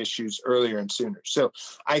these issues earlier and sooner. So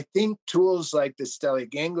I think tools like the stellate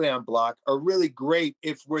ganglion block are really great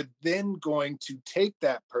if we're then going to take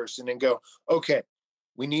that person and go, okay,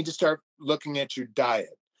 we need to start looking at your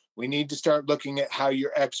diet. We need to start looking at how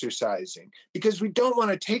you're exercising, because we don't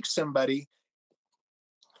want to take somebody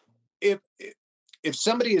if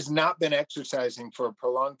somebody has not been exercising for a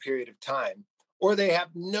prolonged period of time, or they have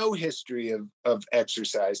no history of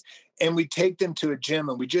exercise, and we take them to a gym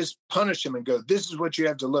and we just punish them and go, this is what you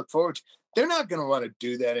have to look forward to, they're not going to want to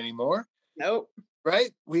do that anymore. Nope.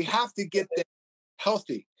 Right? We have to get them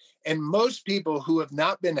healthy. And most people who have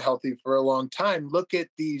not been healthy for a long time look at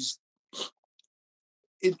these,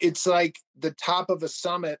 it's like the top of a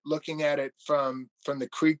summit looking at it from the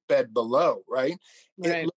creek bed below, right?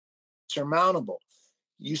 Right. It looks surmountable.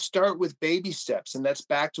 You start with baby steps, and that's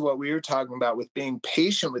back to what we were talking about with being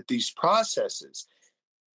patient with these processes.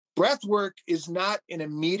 Breath work is not an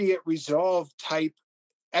immediate resolve type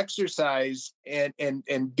exercise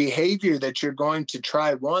and behavior that you're going to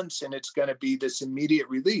try once and it's going to be this immediate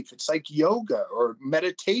relief. It's like yoga or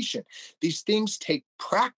meditation. These things take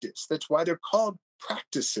practice. That's why they're called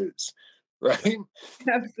practices, right?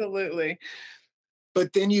 Absolutely.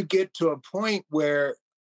 But then you get to a point where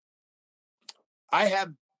I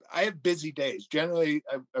have busy days. Generally,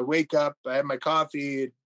 I wake up, I have my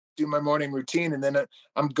coffee, do my morning routine, and then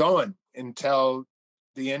I'm going until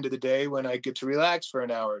the end of the day when I get to relax for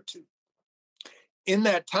an hour or two. In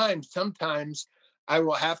that time, sometimes I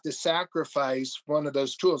will have to sacrifice one of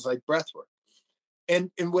those tools like breath work.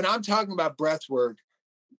 And when I'm talking about breath work,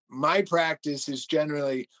 my practice is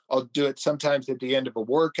generally I'll do it sometimes at the end of a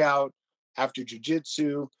workout, after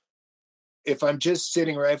jujitsu. If I'm just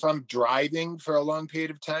sitting, or if I'm driving for a long period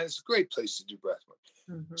of time, it's a great place to do breath work.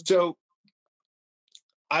 Mm-hmm. So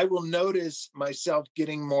I will notice myself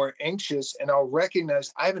getting more anxious, and I'll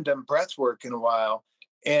recognize I haven't done breath work in a while.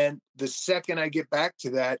 And the second I get back to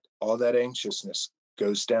that, all that anxiousness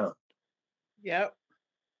goes down. Yep.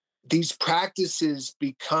 These practices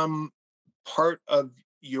become part of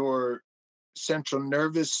your central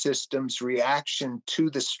nervous system's reaction to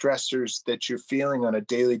the stressors that you're feeling on a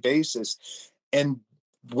daily basis. And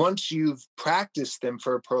once you've practiced them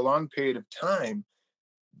for a prolonged period of time,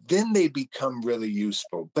 then they become really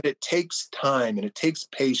useful. But it takes time and it takes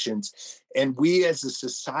patience. And we as a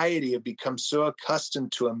society have become so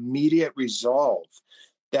accustomed to immediate resolve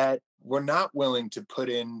that we're not willing to put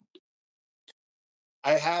in.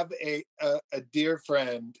 I have a dear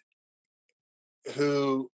friend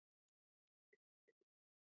who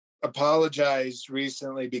apologized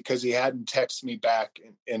recently because he hadn't texted me back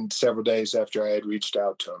in several days after I had reached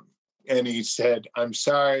out to him. And he said, I'm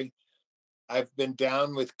sorry, I've been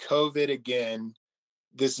down with COVID again.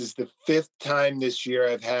 This is the 5th time this year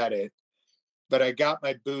I've had it, but I got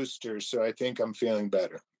my booster, so I think I'm feeling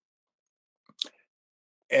better.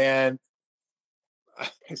 And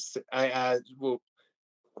I asked, well,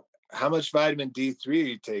 how much vitamin D3 are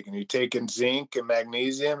you taking? Are you taking zinc and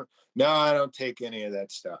magnesium? No, I don't take any of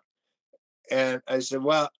that stuff. And I said,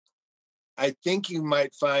 well, I think you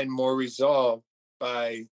might find more resolve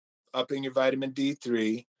by upping your vitamin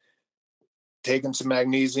D3, taking some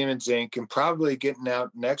magnesium and zinc, and probably getting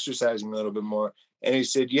out and exercising a little bit more. And he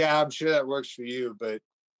said, yeah, I'm sure that works for you, but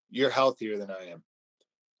you're healthier than I am.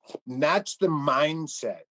 And that's the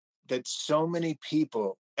mindset that so many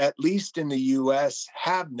people, at least in the US,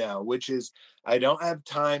 have now, which is, I don't have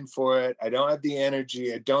time for it. I don't have the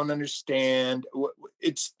energy. I don't understand.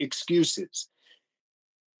 It's excuses.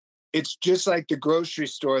 It's just like the grocery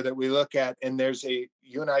store that we look at, and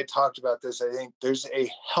you and I talked about this, I think there's a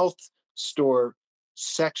health store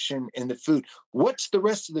section in the food. What's the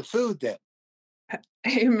rest of the food then?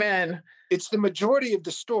 Amen. It's the majority of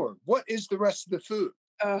the store. What is the rest of the food?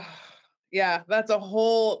 Yeah, that's a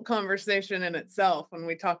whole conversation in itself when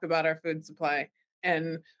we talk about our food supply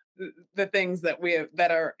and the things that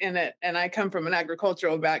that are in it. And I come from an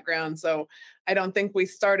agricultural background, so I don't think we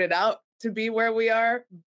started out to be where we are,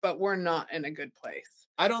 but we're not in a good place.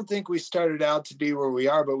 I don't think we started out to be where we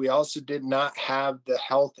are, but we also did not have the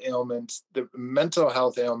health ailments, the mental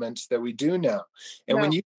health ailments that we do now. And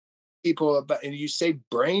when you people about, and you say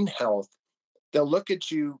brain health, they'll look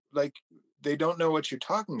at you like they don't know what you're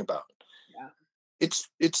talking about. Yeah.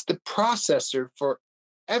 It's the processor for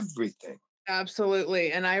everything.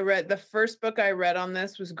 Absolutely. And the first book I read on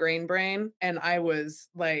this was Grain Brain, and I was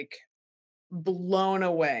like blown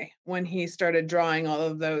away when he started drawing all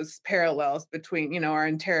of those parallels between, our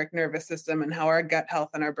enteric nervous system and how our gut health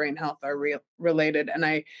and our brain health are related,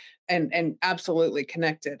 and absolutely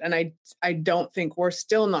connected. And I don't think we're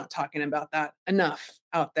still not talking about that enough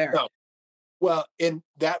out there. No. Well, in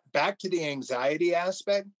that, back to the anxiety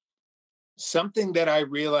aspect, something that I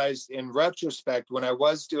realized in retrospect when I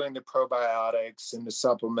was doing the probiotics and the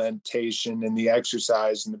supplementation and the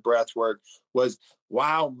exercise and the breath work was,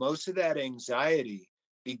 wow, most of that anxiety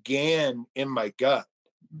began in my gut.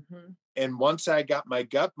 Mhm. And once I got my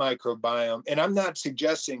gut microbiome, and I'm not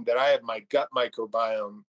suggesting that I have my gut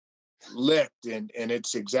microbiome licked and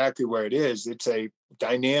it's exactly where it is. It's a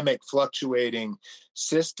dynamic, fluctuating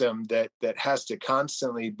system that has to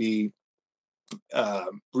constantly be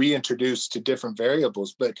reintroduced to different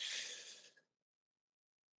variables. But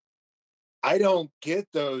I don't get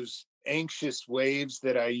those anxious waves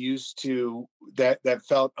that I used to, that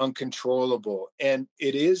felt uncontrollable. And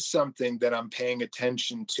it is something that I'm paying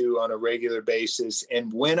attention to on a regular basis.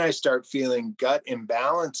 And when I start feeling gut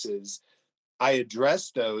imbalances, I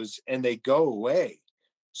address those and they go away.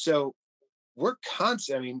 So we're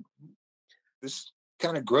constant. I mean, this is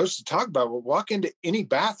kind of gross to talk about. We'll walk into any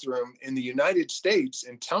bathroom in the United States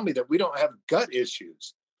and tell me that we don't have gut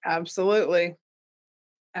issues. Absolutely.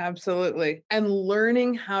 Absolutely. And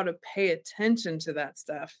learning how to pay attention to that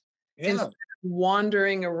stuff instead Yeah. of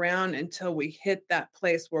wandering around until we hit that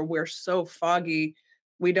place where we're so foggy,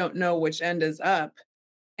 we don't know which end is up.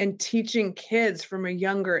 And teaching kids from a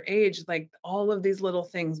younger age, like all of these little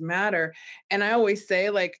things matter. And I always say,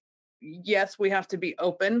 like, yes, we have to be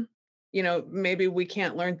open. Maybe we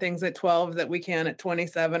can't learn things at 12 that we can at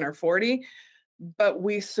 27 or 40, but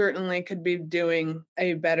we certainly could be doing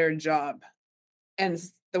a better job. And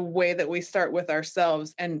the way that we start with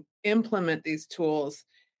ourselves and implement these tools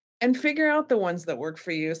and figure out the ones that work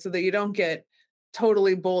for you so that you don't get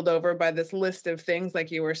totally bowled over by this list of things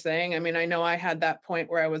like you were saying. I mean, I know I had that point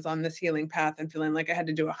where I was on this healing path and feeling like I had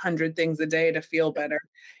to do 100 things a day to feel better.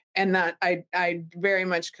 And that I very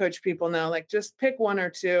much coach people now, like, just pick one or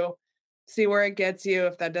two, see where it gets you.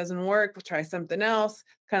 If that doesn't work, we'll try something else,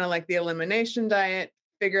 kind of like the elimination diet,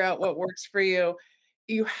 figure out what works for you.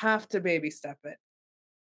 You have to baby step it.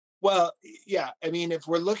 Well, yeah. I mean, if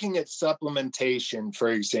we're looking at supplementation, for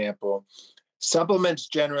example, supplements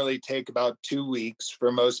generally take about 2 weeks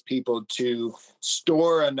for most people to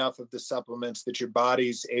store enough of the supplements that your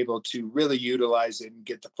body's able to really utilize it and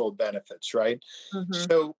get the full benefits, right? Mhm.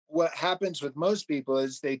 So, what happens with most people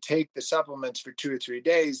is they take the supplements for 2 or 3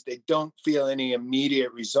 days, they don't feel any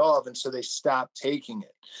immediate resolve, and so they stop taking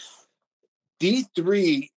it.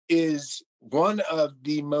 D3 is one of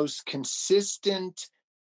the most consistent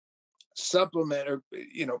supplement or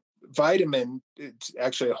vitamin, it's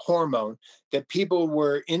actually a hormone that people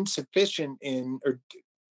were insufficient in, or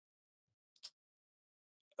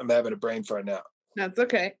I'm having a brain fart now, That's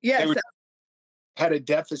okay. they Yes. were, had a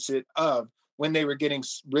deficit of when they were getting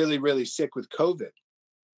really, really sick with COVID.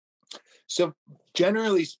 So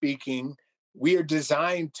generally speaking, we are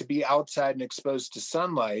designed to be outside and exposed to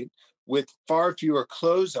sunlight with far fewer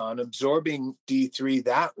clothes on, absorbing D3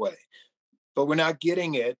 that way. But we're not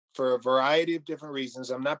getting it for a variety of different reasons.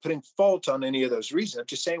 I'm not putting fault on any of those reasons. I'm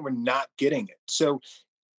just saying we're not getting it. So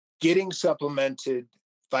getting supplemented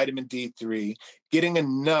vitamin D3, getting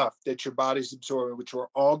enough that your body's absorbing, which we're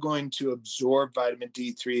all going to absorb vitamin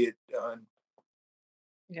D3 at a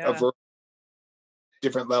Yeah. variety of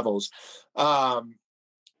different levels.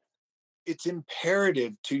 It's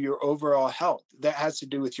imperative to your overall health. That has to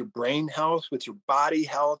do with your brain health, with your body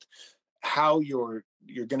health, how you're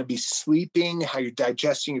going to be sleeping, how you're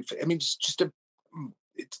digesting your. I mean, it's just a.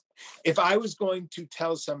 It's, if I was going to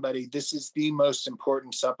tell somebody this is the most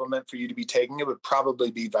important supplement for you to be taking, it would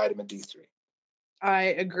probably be vitamin D3. I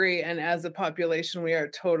agree. And as a population, we are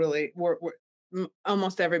totally,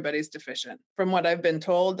 almost everybody's deficient from what I've been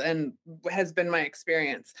told and has been my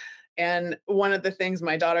experience. And one of the things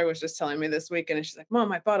my daughter was just telling me this weekend, and she's like,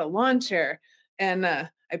 Mom, I bought a lawn chair and I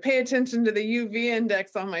pay attention to the UV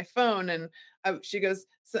index on my phone. And she goes,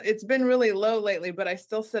 so it's been really low lately, but I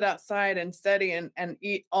still sit outside and study and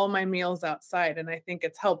eat all my meals outside. And I think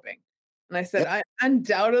it's helping. And I said, Yep.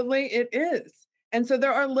 Undoubtedly it is. And so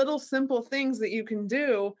there are little simple things that you can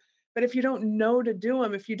do, but if you don't know to do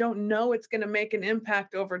them, if you don't know it's going to make an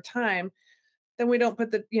impact over time, then we don't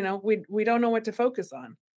put we don't know what to focus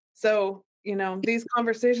on. So, these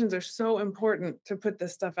conversations are so important to put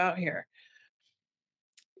this stuff out here.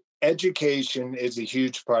 Education is a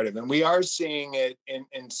huge part of it. And we are seeing it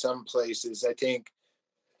in some places. I think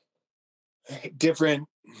different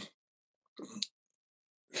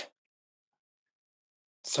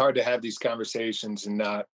it's hard to have these conversations and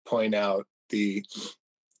not point out the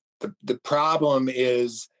problem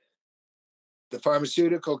is the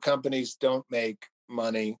pharmaceutical companies don't make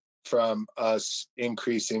money from us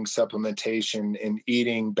increasing supplementation and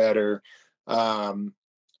eating better. I'm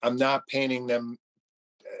not painting them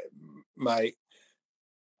my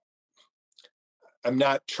I'm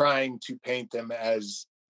not trying to paint them as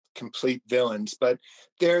complete villains, but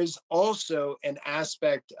there's also an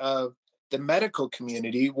aspect of the medical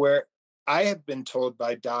community where I have been told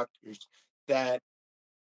by doctors that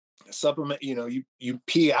supplement, you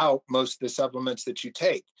pee out most of the supplements that you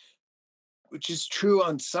take, which is true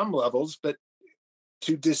on some levels, but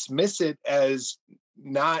to dismiss it as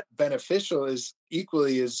not beneficial is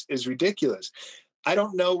equally as ridiculous. I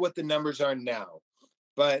don't know what the numbers are now,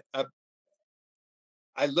 but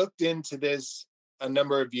I looked into this a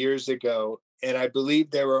number of years ago, and I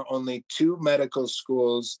believe there were only 2 medical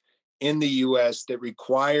schools in the US that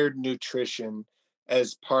required nutrition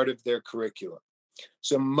as part of their curriculum.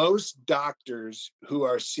 So most doctors who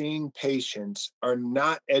are seeing patients are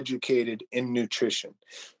not educated in nutrition,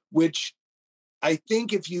 which I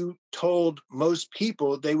think if you told most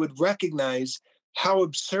people, they would recognize how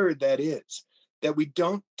absurd that is, that we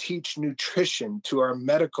don't teach nutrition to our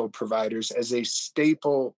medical providers as a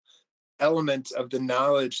staple element of the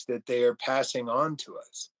knowledge that they are passing on to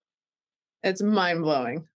us. It's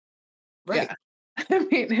mind-blowing. Right. Yeah. I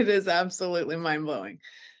mean, it is absolutely mind-blowing.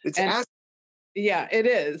 It's And yeah, it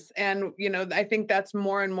is. And, I think that's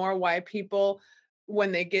more and more why people,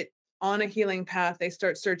 when they get on a healing path, they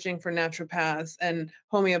start searching for naturopaths and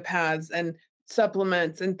homeopaths and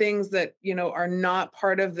supplements and things that, are not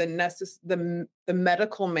part of the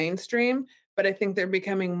medical mainstream. But I think they're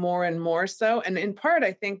becoming more and more so. And in part,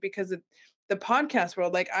 I think because of the podcast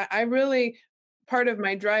world, like I really, part of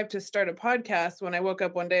my drive to start a podcast when I woke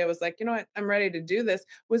up one day, I was like, you know what, I'm ready to do this,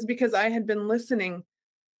 was because I had been listening.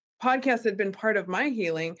 Podcasts had been part of my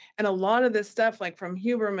healing, and a lot of this stuff, like from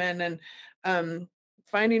Huberman and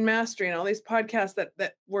Finding Mastery, and all these podcasts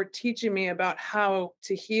that were teaching me about how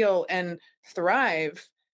to heal and thrive.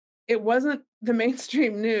 It wasn't the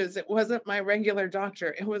mainstream news. It wasn't my regular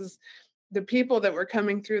doctor. It was the people that were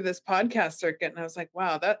coming through this podcast circuit, and I was like,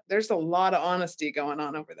 wow, there's a lot of honesty going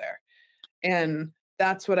on over there, and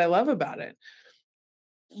that's what I love about it.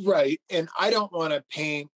 right. And I don't want to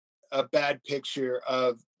paint a bad picture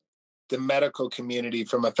of the medical community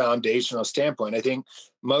from a foundational standpoint. I think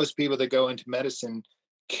most people that go into medicine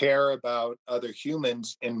care about other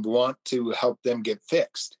humans and want to help them get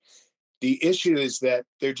fixed. The issue is that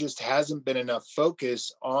there just hasn't been enough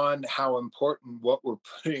focus on how important what we're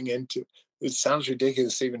putting into. It sounds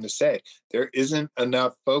ridiculous even to say. There isn't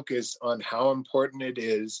enough focus on how important it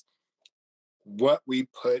is what we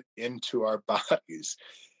put into our bodies.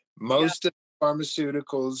 Most of the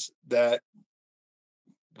pharmaceuticals that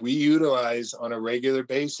we utilize on a regular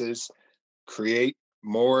basis create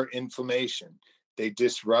more inflammation. They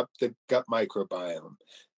disrupt the gut microbiome.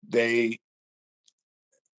 They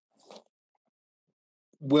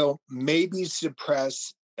will maybe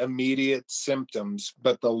suppress immediate symptoms,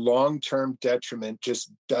 but the long-term detriment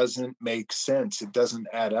just doesn't make sense. It doesn't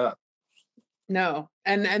add up. No.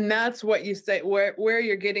 And that's what you say, where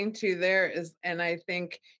you're getting to there is, and I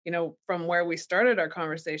think, from where we started our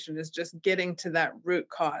conversation, is just getting to that root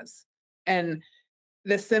cause. And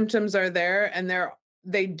the symptoms are there, and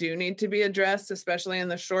they do need to be addressed, especially in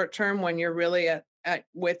the short term when you're really at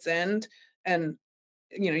wit's end. And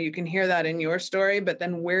you can hear that in your story, but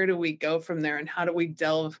then where do we go from there, and how do we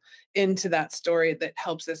delve into that story that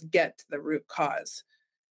helps us get to the root cause?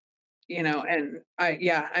 And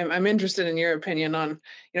I'm interested in your opinion on,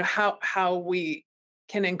 how we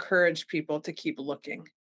can encourage people to keep looking.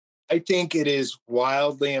 I think it is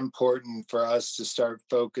wildly important for us to start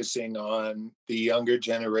focusing on the younger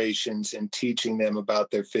generations and teaching them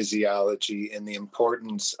about their physiology and the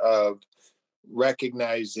importance of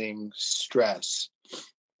recognizing stress,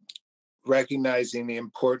 recognizing the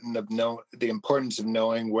importance of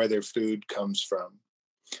knowing where their food comes from,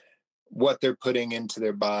 what they're putting into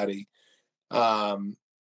their body.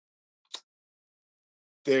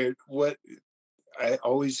 What I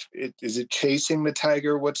always is it Chasing the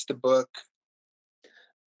Tiger? What's the book?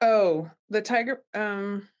 Oh, the tiger.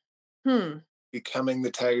 Becoming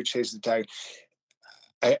the Tiger, Chase the Tiger.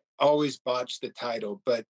 I always botch the title,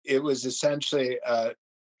 but it was essentially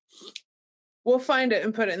We'll find it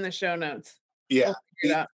and put it in the show notes. yeah. We'll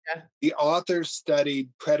figure it out. The author studied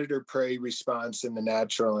predator-prey response in the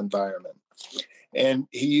natural environment. And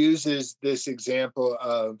he uses this example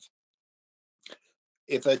of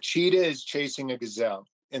if a cheetah is chasing a gazelle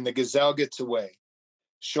and the gazelle gets away,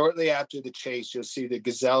 Shortly after the chase, you'll see the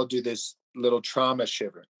gazelle do this little trauma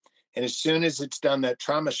shiver. And as soon as it's done that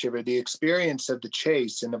trauma shiver, the experience of the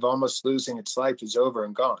chase and of almost losing its life is over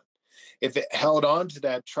and gone. If it held on to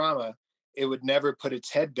that trauma, it would never put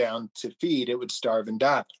its head down to feed. It would starve and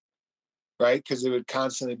die, right? Because it would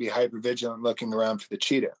constantly be hypervigilant looking around for the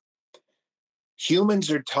cheetah. Humans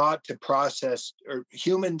are taught to process, or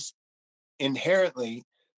humans inherently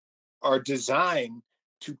are designed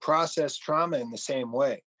to process trauma in the same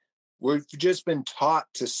way. We've just been taught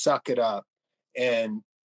to suck it up and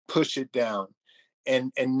push it down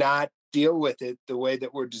and not deal with it the way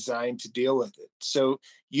that we're designed to deal with it. So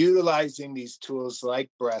utilizing these tools like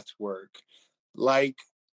breath work, like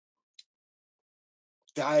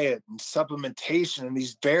diet and supplementation, and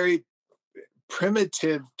these very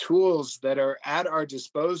primitive tools that are at our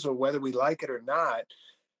disposal, whether we like it or not,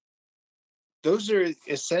 those are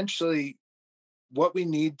essentially what we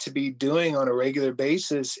need to be doing on a regular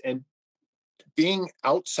basis and being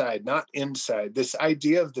outside, not inside. This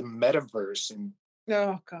idea of the metaverse and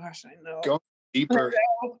Oh gosh, I know. going deeper.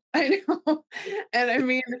 I know. And I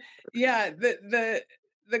mean, yeah, the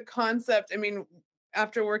concept, I mean,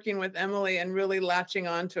 after working with Emily and really latching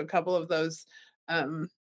on to a couple of those um,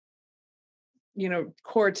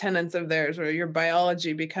 core tenets of theirs where your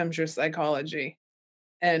biology becomes your psychology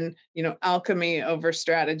and, alchemy over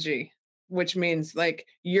strategy, which means like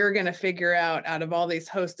you're going to figure out of all these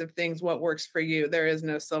host of things what works for you. There is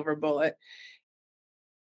no silver bullet.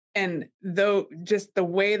 And though just the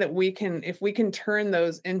way that if we can turn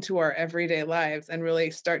those into our everyday lives and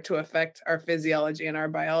really start to affect our physiology and our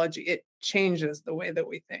biology, it changes the way that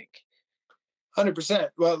we think. 100%.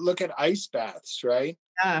 Well, look at ice baths, right?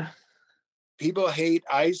 Yeah. People hate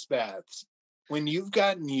ice baths. When you've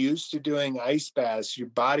gotten used to doing ice baths, your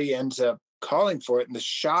body ends up calling for it, and the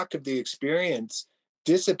shock of the experience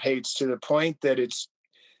dissipates to the point that it's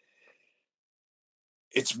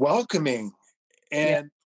welcoming. And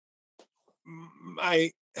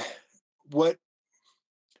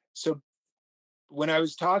so when I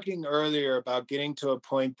was talking earlier about getting to a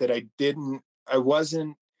point that I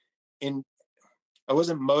wasn't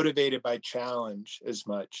motivated by challenge as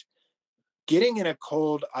much. Getting in a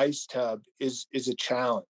cold ice tub is a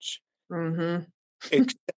challenge. Mm-hmm.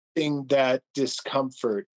 Accepting that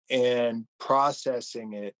discomfort and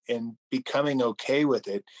processing it and becoming okay with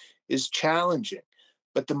it is challenging.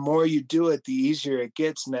 But the more you do it, the easier it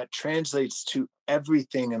gets. And that translates to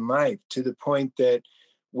everything in life, to the point that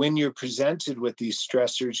when you're presented with these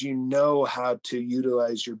stressors, you know how to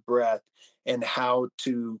utilize your breath and how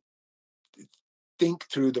to think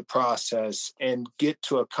through the process and get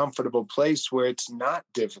to a comfortable place where it's not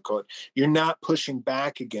difficult. You're not pushing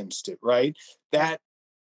back against it, right? That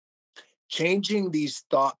changing these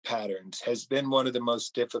thought patterns has been one of the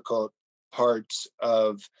most difficult parts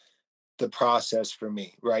of the process for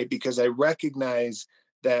me, right? Because I recognize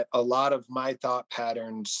that a lot of my thought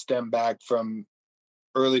patterns stem back from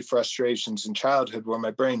early frustrations in childhood where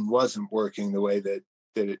my brain wasn't working the way that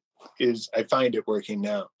it is. I find it working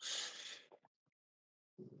now.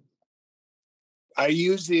 I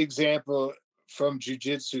use the example from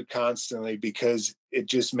jujitsu constantly because it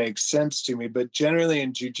just makes sense to me. But generally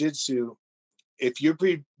in jujitsu, if you're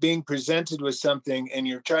being presented with something and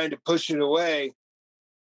you're trying to push it away,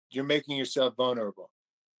 you're making yourself vulnerable.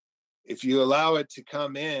 If you allow it to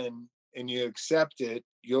come in and you accept it,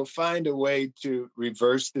 you'll find a way to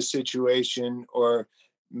reverse the situation or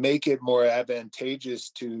make it more advantageous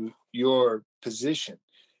to your position.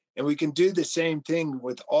 And we can do the same thing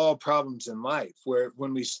with all problems in life, where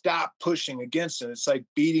when we stop pushing against it, it's like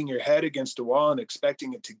beating your head against a wall and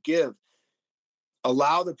expecting it to give.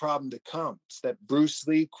 Allow the problem to come. It's that Bruce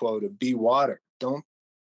Lee quote of "Be water."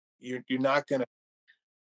 You're not going to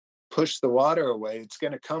push the water away. It's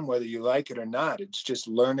going to come whether you like it or not. It's just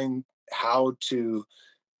learning how to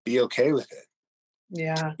be okay with it.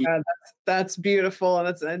 Yeah, God, that's beautiful, and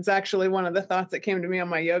it's actually one of the thoughts that came to me on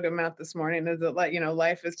my yoga mat this morning. Is that, like,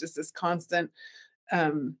 life is just this constant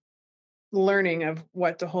um, learning of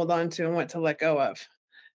what to hold on to and what to let go of,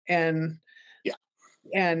 and yeah,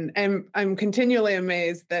 and I'm continually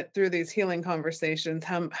amazed that through these healing conversations,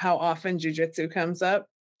 how often jujitsu comes up,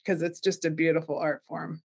 because it's just a beautiful art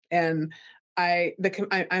form, and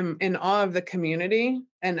I'm in awe of the community,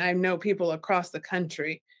 and I know people across the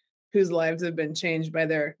country whose lives have been changed by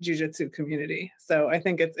their jujitsu community. So I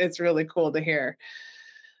think it's really cool to hear.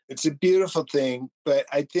 It's a beautiful thing, but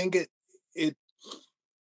I think it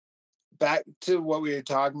back to what we were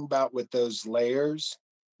talking about with those layers.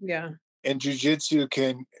 Yeah. And jujitsu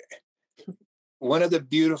one of the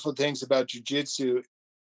beautiful things about jujitsu,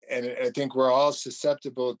 and I think we're all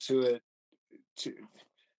susceptible to it,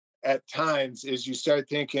 at times is you start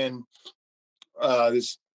thinking,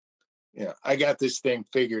 this, I got this thing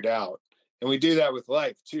figured out. And we do that with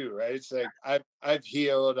life too, right? It's like I've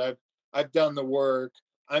healed, I've done the work,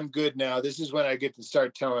 I'm good now. This is when I get to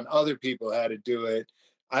start telling other people how to do it.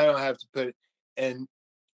 I don't have to and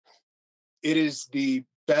it is the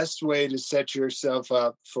best way to set yourself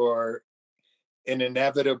up for an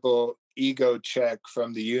inevitable ego check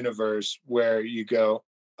from the universe where you go,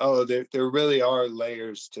 oh, there really are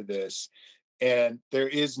layers to this. And there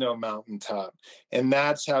is no mountaintop. And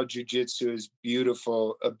that's how jujitsu is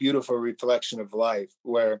beautiful, a beautiful reflection of life,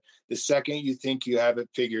 where the second you think you have it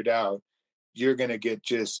figured out, you're going to get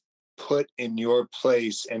just put in your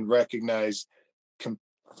place and recognize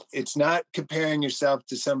it's not comparing yourself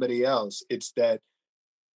to somebody else. It's that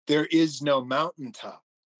there is no mountaintop.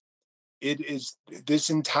 It is,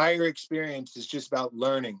 this entire experience is just about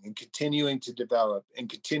learning and continuing to develop and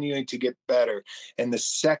continuing to get better. And the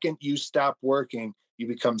second you stop working, you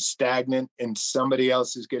become stagnant and somebody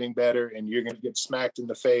else is getting better, and you're going to get smacked in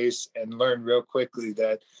the face and learn real quickly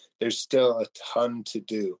that there's still a ton to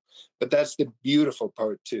do. But that's the beautiful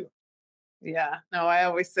part too. Yeah. No, I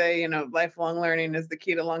always say, lifelong learning is the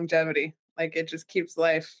key to longevity. Like it just keeps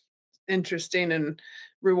life interesting and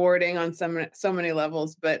rewarding on so many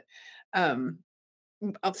levels. But um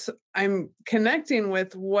I'm connecting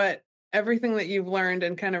with what everything that you've learned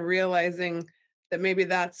and kind of realizing that maybe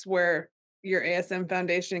that's where your ASM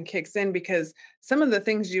foundation kicks in, because some of the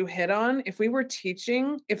things you hit on,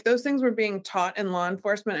 if those things were being taught in law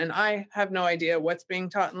enforcement, and I have no idea what's being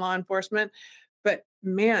taught in law enforcement, but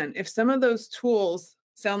man, if some of those tools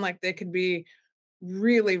sound like they could be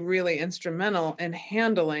really, really instrumental in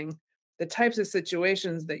handling the types of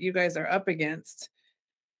situations that you guys are up against.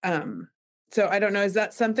 Um, so I don't know, is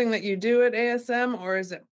that something that you do at ASM, or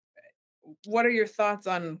what are your thoughts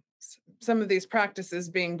on some of these practices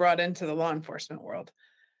being brought into the law enforcement world?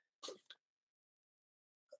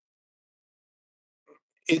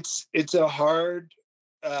 It's a hard,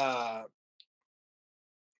 uh,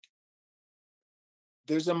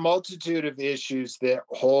 there's a multitude of issues that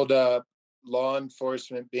hold up law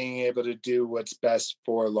enforcement being able to do what's best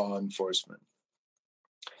for law enforcement.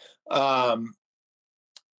 Um,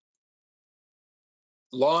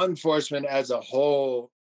 Law enforcement as a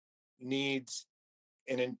whole needs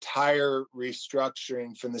an entire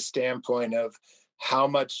restructuring from the standpoint of how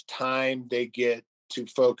much time they get to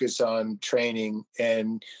focus on training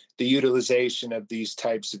and the utilization of these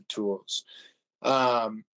types of tools.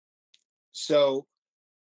 So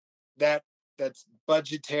that's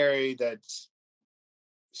budgetary, that's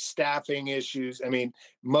staffing issues. I mean,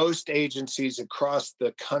 most agencies across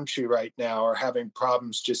the country right now are having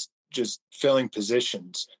problems just filling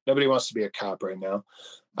positions. Nobody wants to be a cop right now.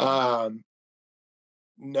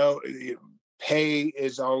 No, pay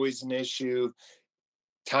is always an issue.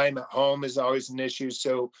 Time at home is always an issue.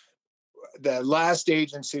 So the last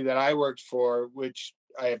agency that I worked for, which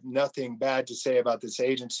I have nothing bad to say about this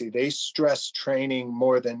agency, they stress training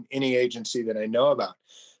more than any agency that I know about.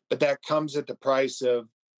 But that comes at the price of,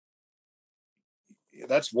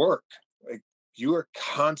 that's work. Like, you are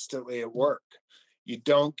constantly at work. You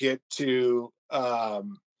don't get to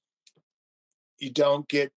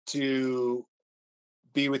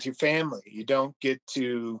be with your family. You don't get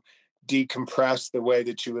to decompress the way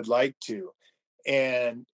that you would like to.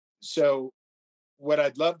 And so what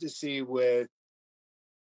I'd love to see with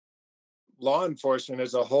law enforcement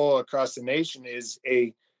as a whole across the nation is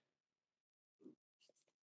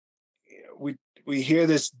we hear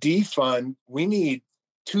this defund. We need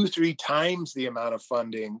 2-3 times the amount of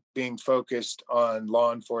funding being focused on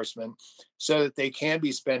law enforcement so that they can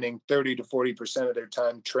be spending 30 to 40% of their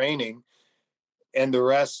time training and the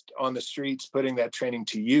rest on the streets putting that training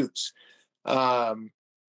to use. There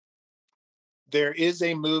is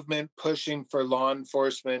a movement pushing for law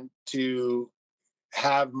enforcement to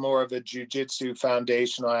have more of a jujitsu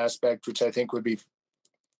foundational aspect, which I think would be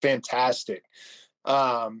fantastic.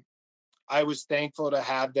 I was thankful to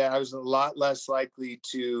have that. I was a lot less likely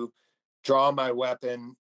to draw my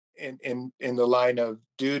weapon in the line of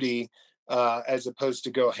duty as opposed to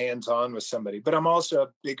go hands-on with somebody. But I'm also a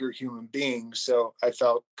bigger human being, so I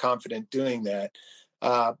felt confident doing that.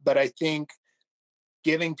 But I think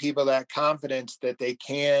giving people that confidence that they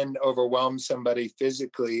can overwhelm somebody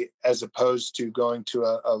physically as opposed to going to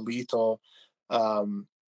a lethal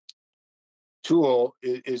tool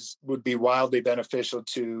would be wildly beneficial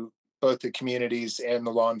to both the communities and the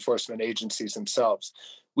law enforcement agencies themselves.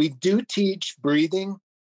 We do teach breathing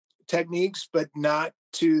techniques, but not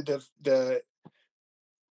to the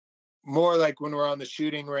more like when we're on the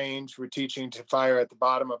shooting range, we're teaching to fire at the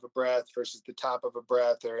bottom of a breath versus the top of a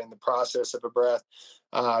breath or in the process of a breath.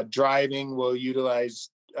 Driving will utilize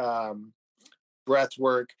breath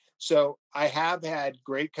work. So I have had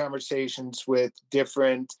great conversations with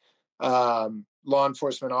different law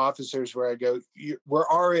enforcement officers where I go, we're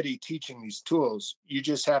already teaching these tools. You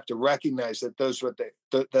just have to recognize that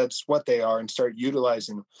that's what they are and start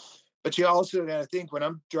utilizing them. But you also got to think, when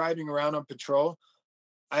I'm driving around on patrol,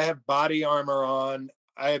 I have body armor on.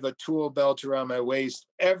 I have a tool belt around my waist.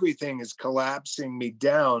 Everything is collapsing me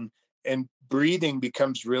down, and breathing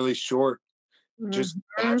becomes really short, just Mhm.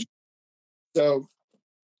 naturally. So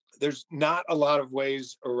there's not a lot of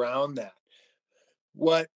ways around that.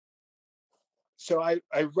 What so I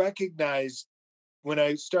recognized when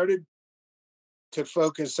I started to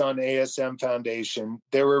focus on ASM Foundation,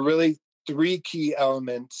 there were really three key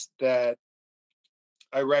elements that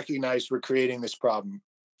I recognized were creating this problem.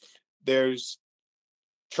 There's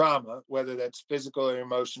trauma, whether that's physical or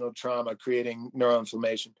emotional trauma, creating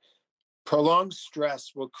neuroinflammation. Prolonged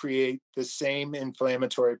stress will create the same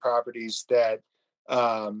inflammatory properties that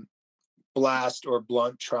um, blast or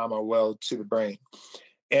blunt trauma will to the brain.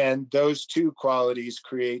 And those two qualities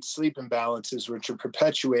create sleep imbalances, which are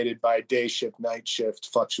perpetuated by day shift, night shift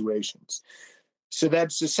fluctuations. So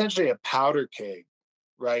that's essentially a powder keg,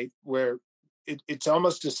 right? Where it's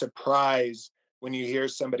almost a surprise when you hear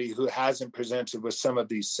somebody who hasn't presented with some of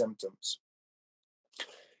these symptoms.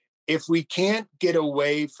 If we can't get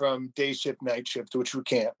away from day shift, night shift, which we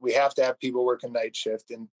can't, we have to have people working night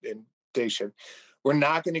shift and day shift. We're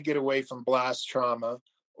not going to get away from blast trauma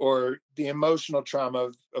or the emotional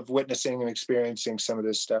trauma of witnessing and experiencing some of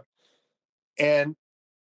this stuff. And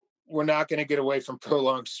we're not going to get away from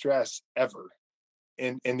prolonged stress ever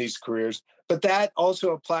in these careers. But that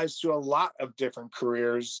also applies to a lot of different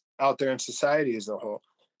careers out there in society as a whole.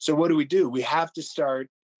 So what do? We have to start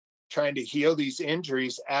trying to heal these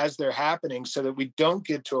injuries as they're happening so that we don't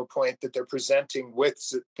get to a point that they're presenting with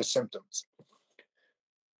the symptoms.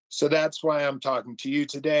 So that's why I'm talking to you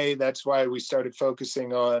today. That's why we started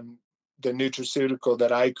focusing on the nutraceutical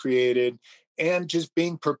that I created and just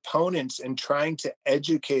being proponents and trying to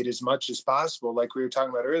educate as much as possible. Like we were talking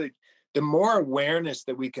about earlier, the more awareness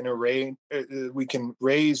that we can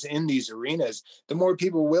raise in these arenas, the more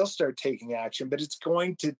people will start taking action. But it's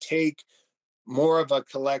going to take more of a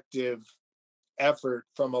collective effort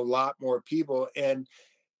from a lot more people. And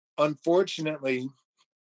unfortunately,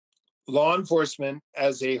 law enforcement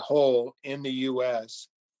as a whole in the US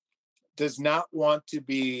does not want to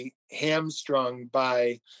be hamstrung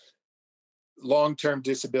by long-term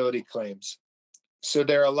disability claims. So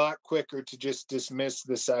they're a lot quicker to just dismiss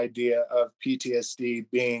this idea of PTSD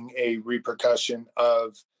being a repercussion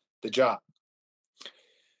of the job.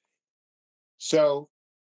 So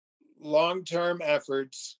long-term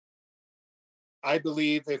efforts, I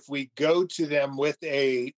believe if we go to them with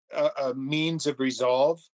a means of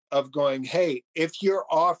resolve of going, hey, if you're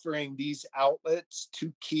offering these outlets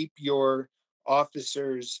to keep your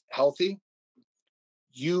officers healthy,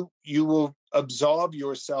 you will absolve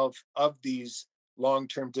yourself of these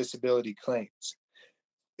long-term disability claims.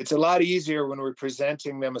 It's a lot easier when we're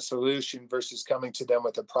presenting them a solution versus coming to them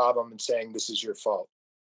with a problem and saying this is your fault.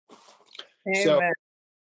 So Amen.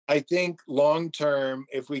 I think long term,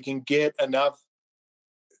 if we can get enough,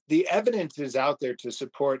 the evidence is out there to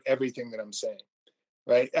support everything that I'm saying,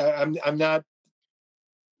 right? I'm not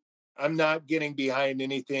getting behind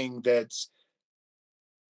anything that's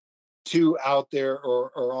too out there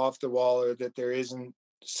or off the wall or that there isn't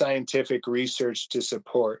scientific research to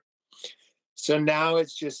support. So now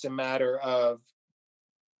it's just a matter of,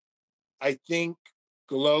 I think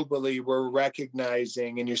globally we're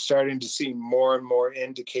recognizing and you're starting to see more and more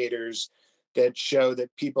indicators that show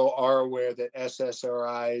that people are aware that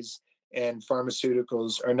SSRIs and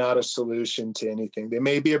pharmaceuticals are not a solution to anything. They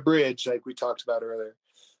may be a bridge, like we talked about earlier.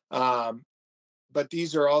 But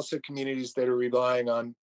these are also communities that are relying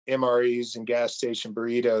on MREs and gas station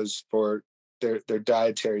burritos for their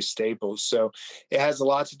dietary staples. So it has a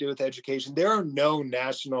lot to do with education. There are no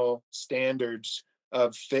national standards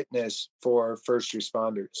of fitness for first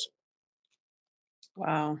responders.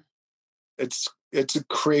 Wow. It's a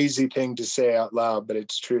crazy thing to say out loud, but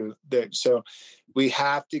it's true. So we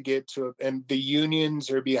have to get to, and the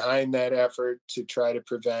unions are behind that effort to try to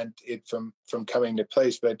prevent it from coming to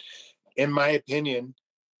place. But in my opinion,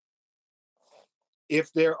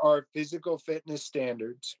 if there are physical fitness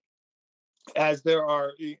standards, as there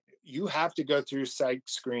are, you have to go through psych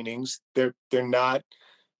screenings. They're not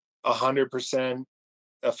 100%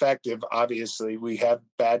 effective. Obviously, we have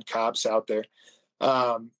bad cops out there.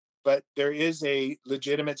 but there is a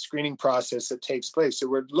legitimate screening process that takes place. So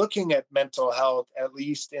we're looking at mental health, at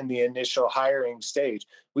least in the initial hiring stage.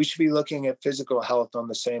 We should be looking at physical health on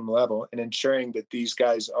the same level and ensuring that these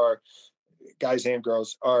guys and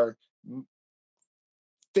girls are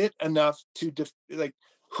fit enough to like,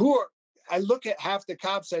 who are, I look at half the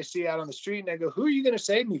cops I see out on the street and I go, who are you going to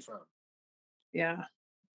save me from? Yeah.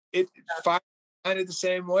 It kind of the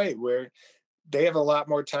same way, where they have a lot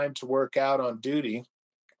more time to work out on duty,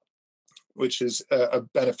 which is a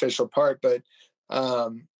beneficial part. But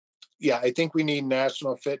yeah, I think we need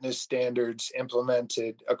national fitness standards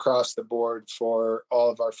implemented across the board for all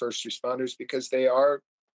of our first responders, because they are,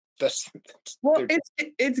 well,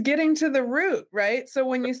 it's getting to the root, right? So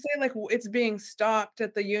when you say like it's being stopped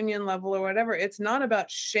at the union level or whatever, it's not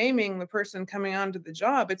about shaming the person coming onto the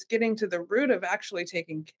job. It's getting to the root of actually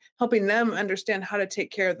helping them understand how to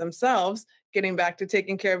take care of themselves, getting back to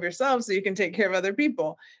taking care of yourself so you can take care of other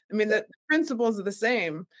people. I mean, the principles are the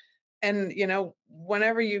same. And,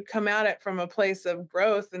 whenever you come at it from a place of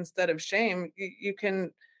growth instead of shame, you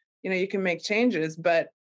can make changes, but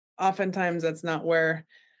oftentimes that's not where,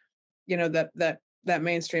 that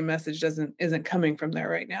mainstream message isn't coming from there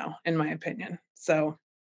right now, in my opinion. So,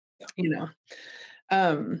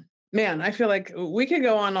 man, I feel like we could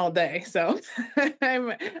go on all day. So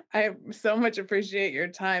I so much appreciate your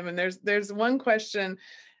time. And there's one question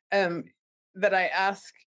that I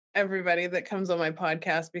ask everybody that comes on my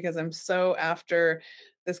podcast, because I'm so after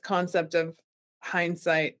this concept of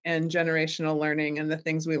hindsight and generational learning and the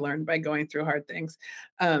things we learned by going through hard things.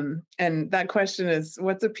 And that question is,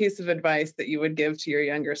 what's a piece of advice that you would give to your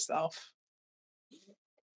younger self?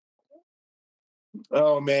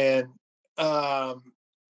 Oh man.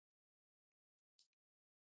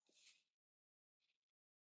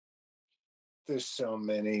 There's so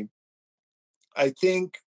many. I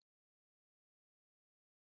think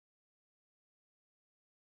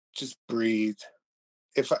just breathe.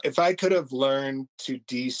 If I could have learned to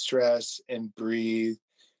de-stress and breathe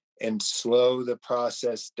and slow the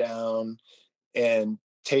process down and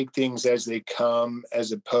take things as they come,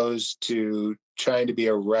 as opposed to trying to be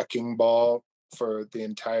a wrecking ball for the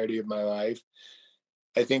entirety of my life,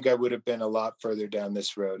 I think I would have been a lot further down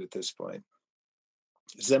this road at this point.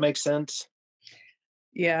 Does that make sense?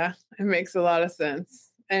 Yeah, it makes a lot of sense.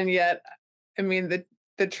 And yet, I mean, the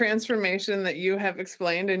transformation that you have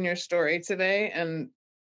explained in your story today, and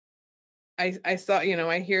I saw,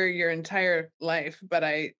 I hear your entire life, but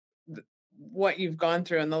what you've gone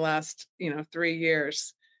through in the last, 3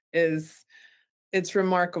 years it's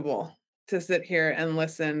remarkable to sit here and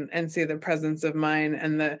listen and see the presence of mind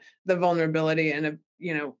and the vulnerability and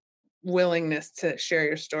willingness to share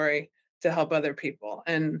your story to help other people.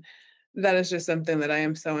 And that is just something that I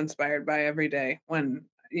am so inspired by every day, when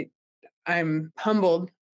I'm humbled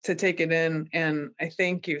to take it in. And I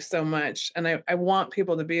thank you so much. And I want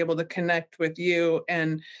people to be able to connect with you.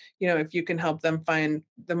 And, if you can help them find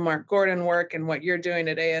the Mark Gordon work and what you're doing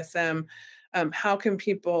at ASM, how can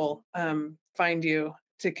people find you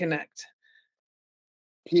to connect?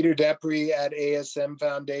 Peter DePrez at ASM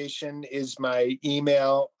Foundation is my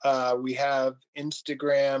email. We have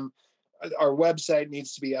Instagram. Our website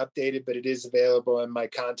needs to be updated, but it is available, and my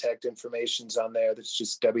contact information's on there. That's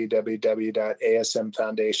just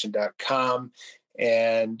www.asmfoundation.com.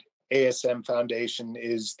 And ASM Foundation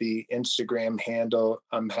is the Instagram handle.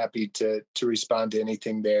 I'm happy to respond to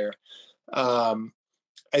anything there. I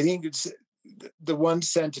think it's the one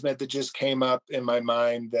sentiment that just came up in my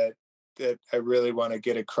mind that I really want to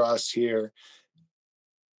get across here.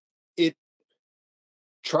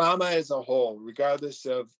 Trauma as a whole, regardless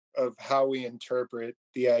of how we interpret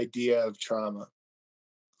the idea of trauma,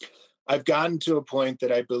 I've gotten to a point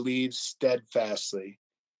that I believe steadfastly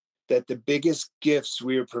that the biggest gifts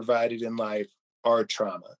we are provided in life are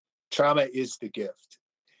trauma. Trauma is the gift.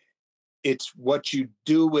 It's what you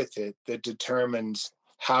do with it that determines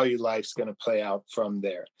how your life's going to play out from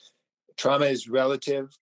there. Trauma is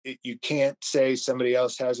relative. You can't say somebody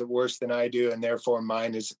else has it worse than I do, and therefore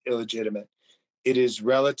mine is illegitimate. It is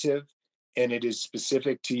relative, and it is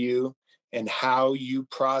specific to you, and how you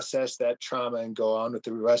process that trauma and go on with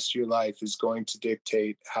the rest of your life is going to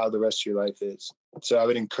dictate how the rest of your life is. So I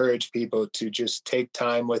would encourage people to just take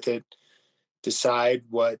time with it, decide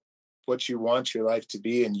what you want your life to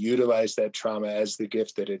be, and utilize that trauma as the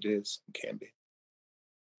gift that it is and can be.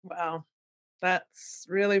 Wow, that's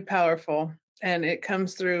really powerful. And it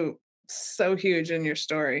comes through so huge in your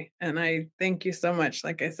story. And I thank you so much,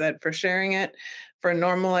 like I said, for sharing it, for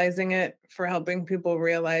normalizing it, for helping people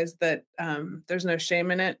realize that there's no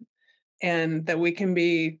shame in it, and that we can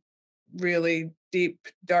be really deep,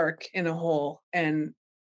 dark in a hole and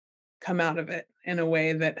come out of it in a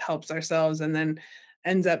way that helps ourselves and then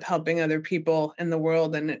ends up helping other people in the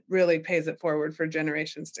world. And it really pays it forward for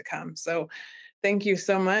generations to come. So thank you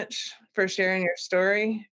so much for sharing your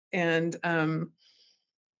story. And,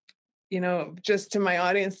 just to my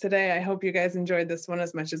audience today, I hope you guys enjoyed this one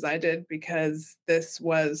as much as I did, because this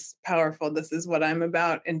was powerful. This is what I'm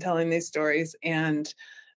about in telling these stories. And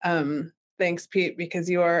thanks, Pete, because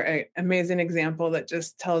you are an amazing example that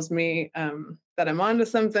just tells me that I'm onto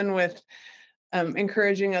something with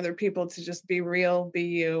encouraging other people to just be real, be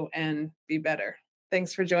you, and be better.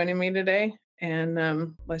 Thanks for joining me today.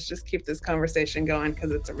 And let's just keep this conversation going,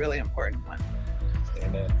 because it's a really important one.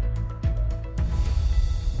 Amen.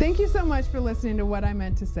 Thank you so much for listening to What I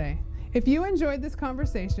Meant to Say. If you enjoyed this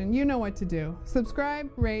conversation, you know what to do. Subscribe,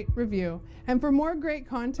 rate, review. And for more great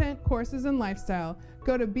content, courses, and lifestyle,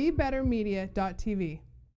 go to BeBetterMedia.tv.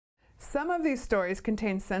 Some of these stories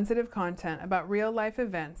contain sensitive content about real-life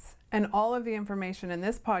events, and all of the information in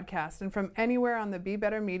this podcast and from anywhere on the Be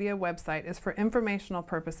Better Media website is for informational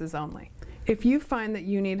purposes only. If you find that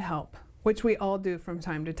you need help, which we all do from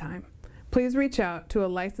time to time, please reach out to a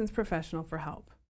licensed professional for help.